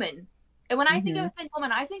 thin woman. And when I think of a thin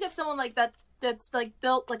woman, I think of someone like that that's like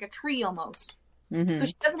built like a tree almost. Mm-hmm. So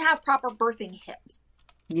she doesn't have proper birthing hips.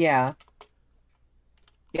 Yeah.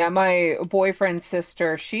 Yeah, my boyfriend's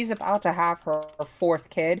sister, she's about to have her fourth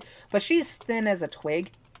kid, but she's thin as a twig.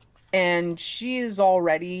 And she is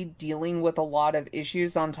already dealing with a lot of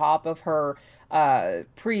issues on top of her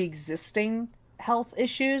pre-existing health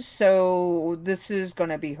issues. So this is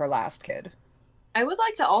going to be her last kid. I would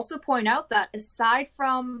like to also point out that aside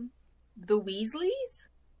from the Weasleys,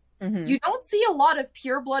 Mm-hmm. you don't see a lot of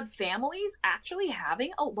pureblood families actually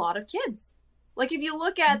having a lot of kids. Like if you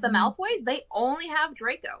look at the Malfoys, they only have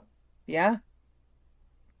Draco. Yeah.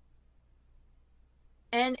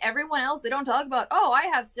 And everyone else, they don't talk about, oh, I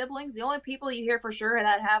have siblings. The only people you hear for sure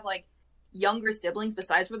that have like younger siblings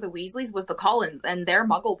besides for the Weasleys was the Cullens, and they're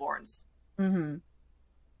Muggleborns. Mm-hmm.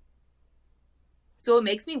 So it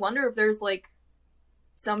makes me wonder if there's like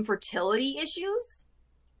some fertility issues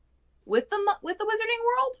with the Wizarding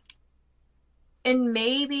World, and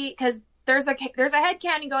maybe because there's a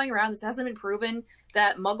headcanon going around. This hasn't been proven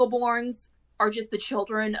that Muggleborns are just the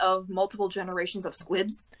children of multiple generations of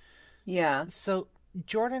squibs. Yeah. So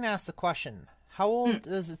Jordan asked the question, how old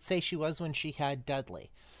does it say she was when she had Dudley?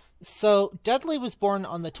 So Dudley was born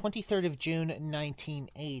on the 23rd of June,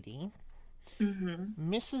 1980.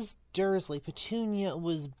 Mm-hmm. Mrs. Dursley, Petunia,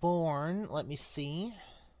 was born, let me see,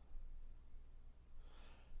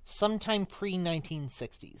 sometime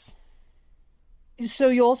pre-1960s. So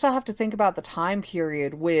you also have to think about the time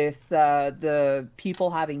period with the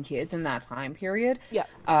people having kids in that time period. Yeah.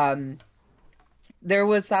 There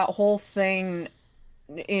was that whole thing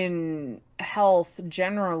in health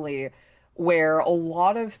generally where a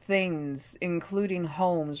lot of things, including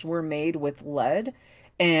homes, were made with lead.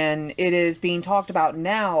 And it is being talked about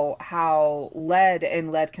now how lead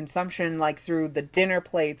and lead consumption, like through the dinner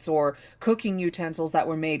plates or cooking utensils that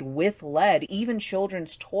were made with lead, even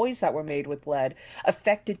children's toys that were made with lead,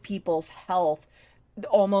 affected people's health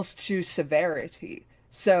almost to severity.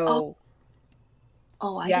 So,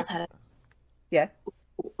 I yeah. just had a Yeah.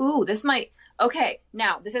 ooh, this might okay,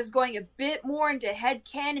 now this is going a bit more into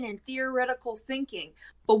headcanon and theoretical thinking.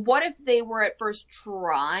 But what if they were at first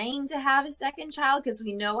trying to have a second child? Because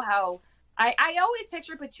we know how I always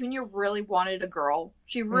picture Petunia really wanted a girl.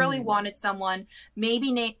 She really wanted someone,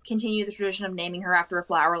 maybe continue the tradition of naming her after a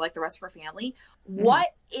flower like the rest of her family.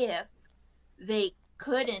 What if they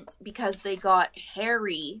couldn't because they got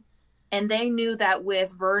Harry, and they knew that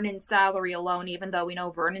with Vernon's salary alone, even though we know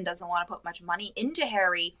Vernon doesn't want to put much money into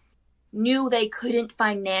Harry, knew they couldn't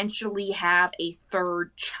financially have a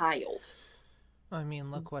third child? I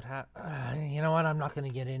mean, look what happened. You know what? I'm not going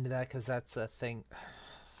to get into that because that's a thing.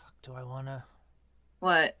 Fuck, do I want to?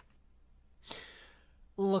 What?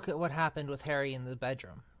 Look at what happened with Harry in the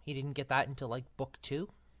bedroom. He didn't get that until like book 2.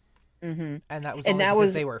 Mm-hmm. And that was And only that because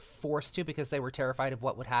was- they were forced to, because they were terrified of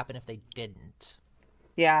what would happen if they didn't.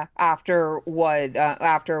 Yeah, after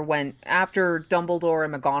Dumbledore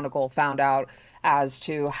and McGonagall found out as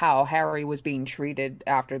to how Harry was being treated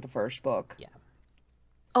after the first book. Yeah.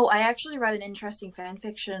 Oh, I actually read an interesting fan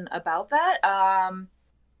fiction about that.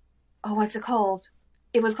 What's it called?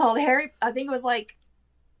 It was called Harry. I think it was like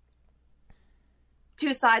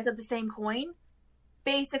Two Sides of the Same Coin.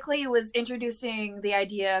 Basically, it was introducing the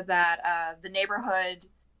idea that the neighborhood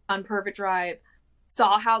on Purvitt Drive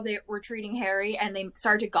saw how they were treating Harry, and they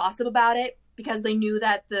started to gossip about it because they knew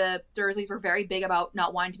that the Dursleys were very big about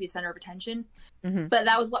not wanting to be the center of attention. Mm-hmm. But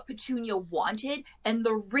that was what Petunia wanted. And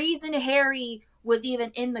the reason Harry was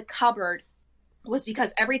even in the cupboard was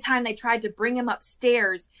because every time they tried to bring him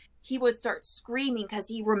upstairs, he would start screaming because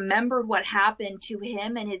he remembered what happened to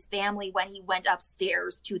him and his family when he went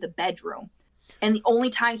upstairs to the bedroom. And the only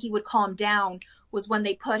time he would calm down was when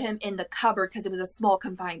they put him in the cupboard because it was a small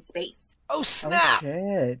confined space. Oh, snap! Oh,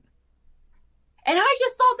 shit. And I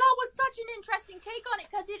just thought that was such an interesting take on it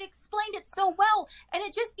because it explained it so well. And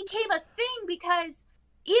it just became a thing because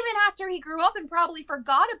even after he grew up and probably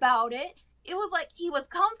forgot about it, it was like he was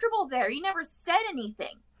comfortable there. He never said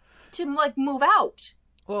anything to like move out.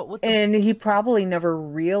 Well, with the And he probably never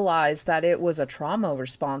realized that it was a trauma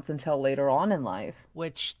response until later on in life.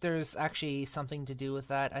 which there's actually something to do with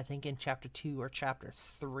that. I think in chapter 2 or chapter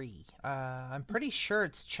 3. I'm pretty sure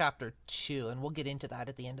it's chapter 2, and we'll get into that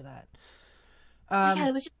at the end of that. Oh yeah,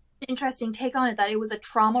 it was just an interesting take on it that it was a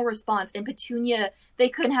trauma response. And Petunia, they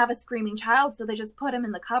couldn't have a screaming child, so they just put him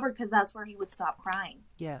in the cupboard because that's where he would stop crying.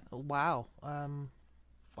 Yeah. Wow.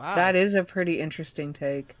 Wow. That is a pretty interesting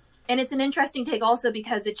take. And it's an interesting take also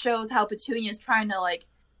because it shows how Petunia's trying to like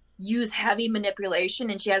use heavy manipulation,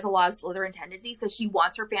 and she has a lot of Slytherin tendencies because she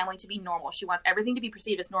wants her family to be normal. She wants everything to be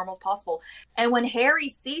perceived as normal as possible. And when Harry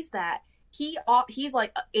sees that, he's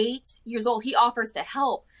like 8 years old. He offers to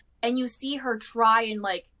help, and you see her try and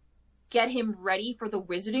like get him ready for the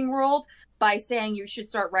wizarding world by saying you should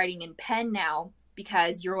start writing in pen now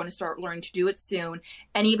because you're going to start learning to do it soon.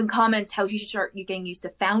 And even comments how he should start getting used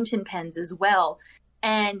to fountain pens as well.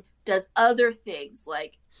 And does other things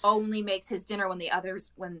like only makes his dinner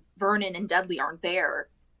when Vernon and Dudley aren't there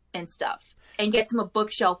and stuff, and gets him a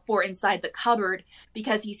bookshelf for inside the cupboard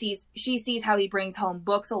because she sees how he brings home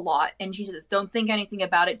books a lot, and she says don't think anything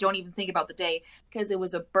about it, don't even think about the day, because it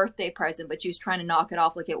was a birthday present, but she was trying to knock it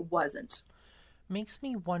off like it wasn't. Makes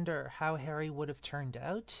me wonder how Harry would have turned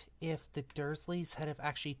out if the Dursleys had have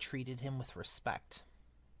actually treated him with respect.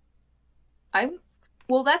 I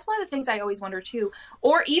Well, that's one of the things I always wonder too.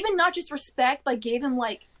 Or even not just respect, but gave him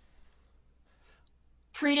like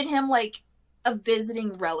treated him like a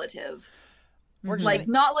visiting relative. We're just Like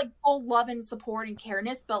gonna, not like full love and support and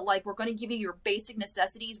careness, but like we're gonna give you your basic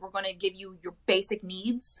necessities, we're gonna give you your basic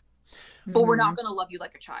needs, but we're not gonna love you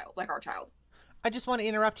like a child, like our child. I just want to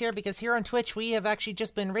interrupt here because here on Twitch we have actually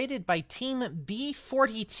just been rated by Team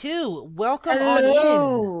B42. Welcome on in.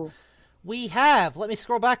 Hello. We have, let me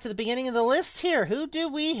scroll back to the beginning of the list here. Who do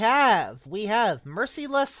we have? We have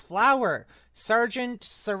Merciless Flower, Sergeant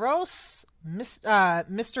Soros,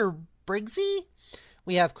 Mr. Briggsy.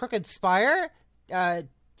 We have Crooked Spire,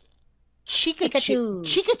 Chikachu,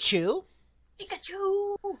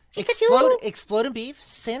 Pikachu. Exploding Beef,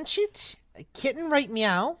 Sanchit, Kitten Right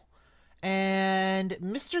Meow, and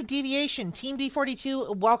Mr. Deviation, Team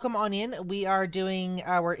D42, welcome on in. We are doing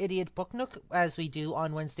our Idiot Book Nook as we do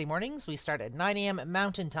on Wednesday mornings. We start at 9 a.m.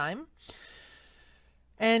 Mountain Time.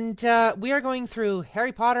 And we are going through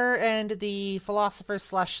Harry Potter and the Philosopher's /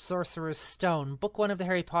 Sorcerer's Stone, book 1 of the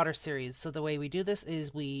Harry Potter series. So the way we do this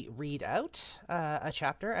is we read out a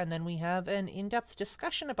chapter, and then we have an in-depth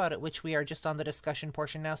discussion about it, which we are just on the discussion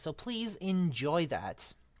portion now. So please enjoy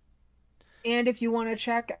that. And if you want to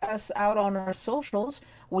check us out on our socials,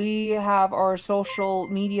 we have our social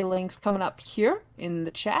media links coming up here in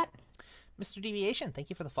the chat. Mr. Deviation, thank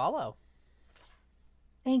you for the follow.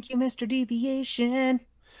 Thank you, Mr. Deviation.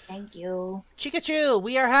 Thank you. Chikachu,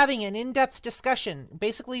 we are having an in-depth discussion.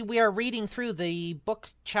 Basically, we are reading through the book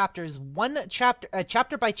chapters,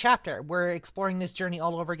 chapter by chapter. We're exploring this journey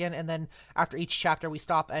all over again, and then after each chapter, we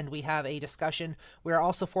stop and we have a discussion. We are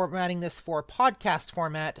also formatting this for podcast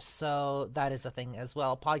format, so that is a thing as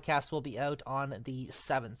well. Podcast will be out on the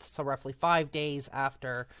 7th, so roughly 5 days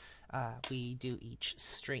after we do each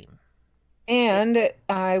stream. And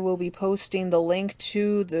I will be posting the link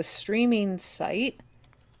to the streaming site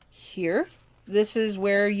here. This is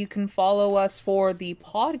where you can follow us for the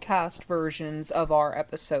podcast versions of our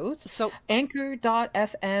episodes. So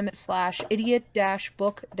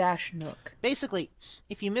anchor.fm/idiot-book-nook. basically,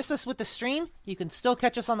 if you miss us with the stream, you can still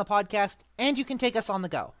catch us on the podcast, and you can take us on the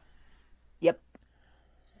go. Yep.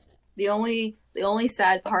 The only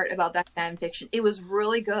sad part about that fan fiction, it was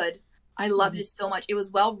really good. I loved it so much. It was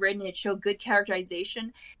well written. It showed good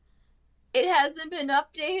characterization. It hasn't been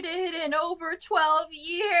updated in over 12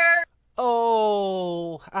 years.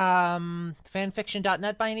 Oh,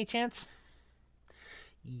 fanfiction.net by any chance?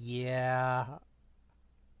 Yeah.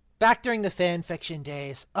 Back during the fanfiction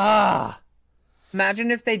days.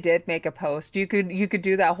 Imagine if they did make a post. You could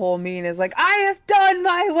do that whole meme as like, I have done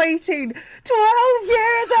my waiting. 12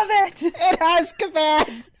 years of it. It has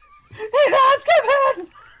Kavan. It has come in.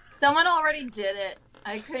 Someone already did it.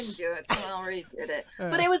 I couldn't do it. Someone already did it.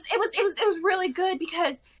 But it was really good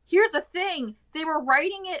because here's the thing. They were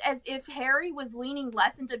writing it as if Harry was leaning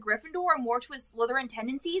less into Gryffindor and more to his Slytherin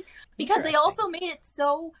tendencies, because they also made it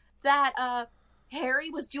so that Harry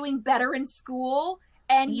was doing better in school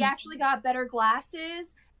and he actually got better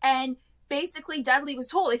glasses, and basically Dudley was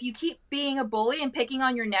told, if you keep being a bully and picking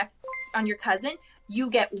on your cousin, you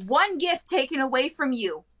get one gift taken away from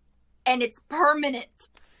you and it's permanent.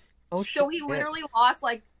 Oh, so he literally lost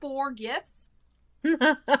like 4 gifts.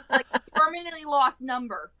 Like permanently lost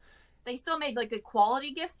number. They still made like good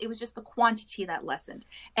quality gifts. It was just the quantity that lessened.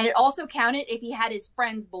 And it also counted if he had his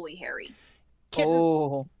friends bully Harry.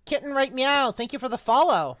 Kitten right meow. Thank you for the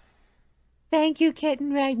follow. Thank you,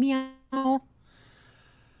 kitten right meow.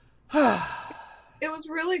 It was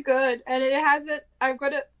really good, and it hasn't. I'm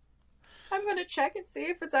gonna check and see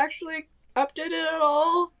if it's actually updated at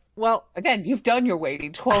all. Well, again, you've done your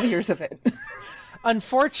waiting, 12 years of it.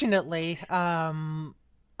 Unfortunately,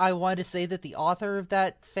 I want to say that the author of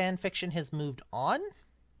that fan fiction has moved on.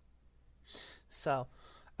 So,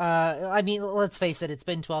 I mean, let's face it, it's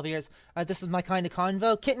been 12 years. This is my kind of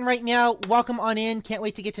convo. Kitten right meow, welcome on in. Can't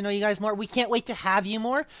wait to get to know you guys more. We can't wait to have you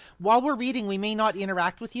more. While we're reading, we may not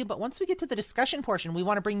interact with you, but once we get to the discussion portion, we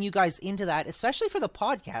want to bring you guys into that, especially for the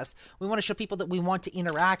podcast. We want to show people that we want to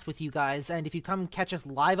interact with you guys, and if you come catch us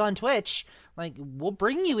live on Twitch, like, we'll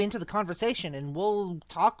bring you into the conversation, and we'll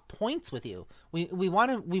talk points with you. We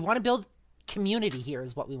want to build community here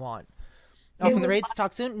is what we want. From the raids,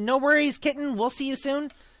 talk soon. No worries, Kitten. We'll see you soon.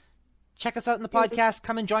 Check us out in the podcast.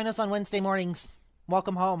 Come and join us on Wednesday mornings.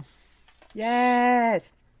 Welcome home.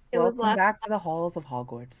 Yes. Welcome back to the halls of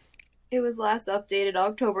Hogwarts. It was last updated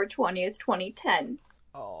October 20th, 2010.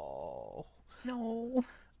 Oh. No.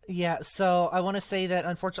 Yeah, so I want to say that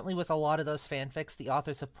unfortunately with a lot of those fanfics, the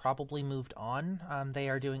authors have probably moved on. They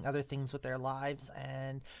are doing other things with their lives,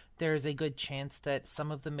 and there's a good chance that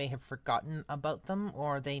some of them may have forgotten about them,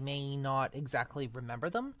 or they may not exactly remember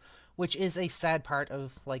them, which is a sad part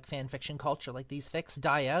of, like, fanfiction culture. Like, these fics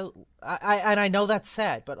die out. I know that's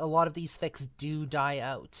sad, but a lot of these fics do die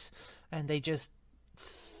out, and they just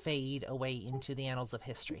fade away into the annals of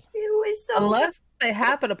history. It was so Unless they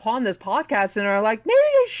happen upon this podcast and are like, maybe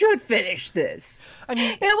I should finish this. I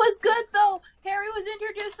mean, it was good though. Harry was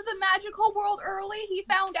introduced to the magical world early. He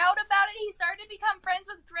found out about it. He started to become friends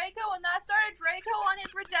with Draco, and that started Draco on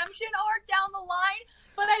his redemption arc down the line.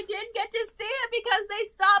 But I didn't get to see it because they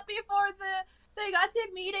stopped before they got to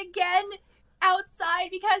meet again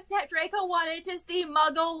outside because Draco wanted to see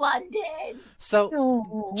Muggle London.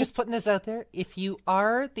 So, just putting this out there, if you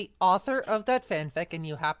are the author of that fanfic and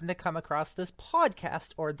you happen to come across this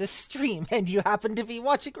podcast or this stream and you happen to be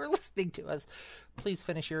watching or listening to us, please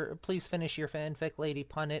finish your fanfic, Lady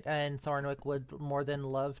Punnet and Thornwick would more than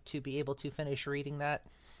love to be able to finish reading that.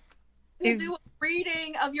 We'll do a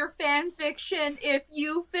reading of your fan fiction. If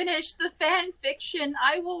you finish the fan fiction,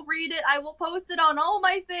 I will read it. I will post it on all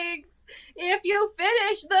my things. If you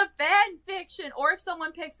finish the fan fiction, or if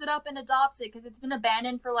someone picks it up and adopts it, because it's been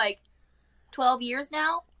abandoned for like 12 years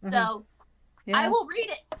now. So I will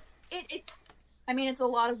read it. It's a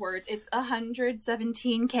lot of words. It's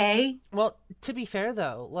 117K. Well, to be fair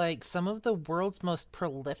though, like, some of the world's most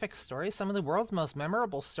prolific stories, some of the world's most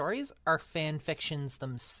memorable stories are fan fictions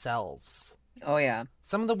themselves. Oh yeah.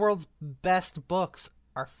 Some of the world's best books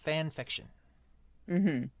are fan fiction.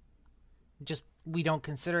 Mm-hmm. Just, we don't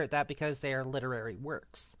consider it that because they are literary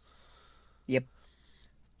works. Yep.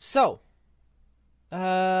 So,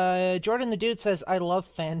 Jordan the Dude says, I love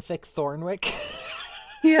fanfic Thornwick.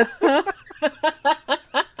 Yeah.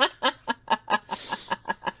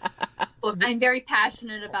 Look, I'm very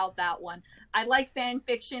passionate about that one. I like fan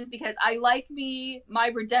fictions because I like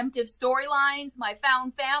my redemptive storylines, my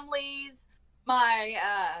found families, my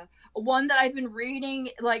one that I've been reading,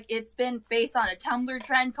 like, it's been based on a Tumblr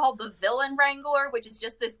trend called the Villain Wrangler, which is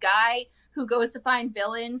just this guy who goes to find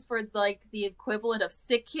villains for, like, the equivalent of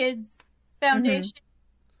Sick Kids Foundation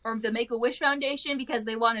or the Make-A-Wish Foundation because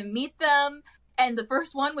they want to meet them. And the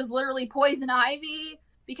first one was literally Poison Ivy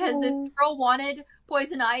because this girl wanted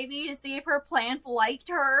Poison Ivy to see if her plants liked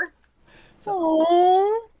her.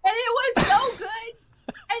 Oh. And it was so good.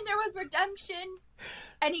 And there was redemption.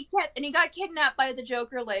 And he got kidnapped by the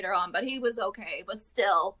Joker later on, but he was okay, but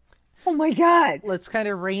still. Oh my god. Let's kind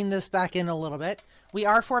of rein this back in a little bit. We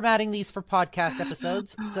are formatting these for podcast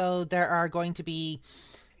episodes, so there are going to be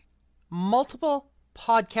multiple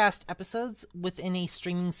podcast episodes within a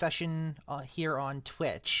streaming session here on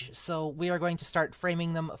Twitch. So we are going to start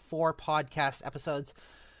framing them for podcast episodes.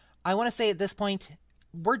 I want to say at this point,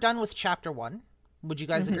 we're done with chapter 1. Would you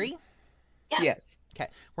guys agree? Yeah. Yes. Okay,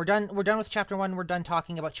 we're done with chapter 1. We're done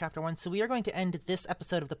talking about chapter 1. So we are going to end this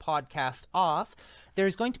episode of the podcast off.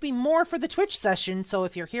 There's going to be more for the Twitch session, so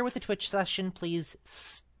if you're here with the Twitch session, please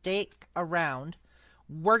stick around.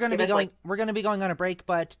 We're going to be going on a break,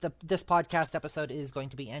 but this podcast episode is going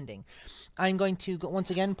to be ending. I'm going to once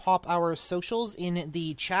again pop our socials in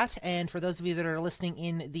the chat, and for those of you that are listening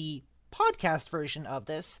in the podcast version of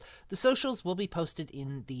this, the socials will be posted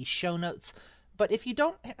in the show notes. But if you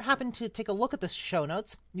don't happen to take a look at the show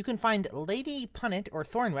notes, you can find Lady Punnet or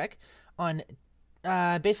Thornwick on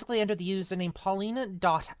basically under the username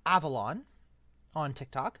Paulina.avalon on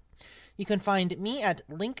TikTok. You can find me at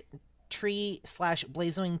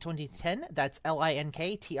linktree/blazewing2010. That's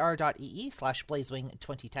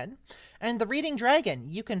linktr.ee/blazewing2010. And the Reading Dragon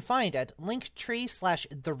you can find at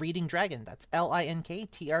linktree/the Reading Dragon. That's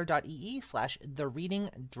linktr.ee/the Reading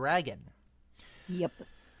Dragon. Yep.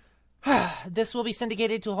 This will be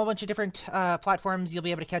syndicated to a whole bunch of different platforms. You'll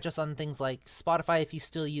be able to catch us on things like Spotify if you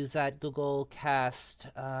still use that, Google Cast.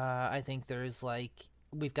 I think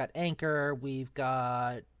we've got Anchor, we've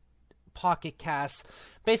got Pocket Casts.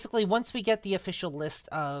 Basically, once we get the official list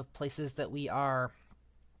of places that we are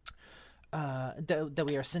that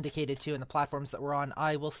we are syndicated to and the platforms that we're on,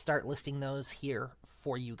 I will start listing those here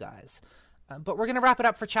for you guys. But we're going to wrap it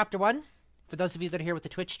up for Chapter 1. For those of you that are here with the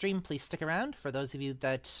Twitch stream, please stick around. For those of you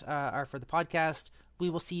that are for the podcast, we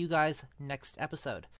will see you guys next episode.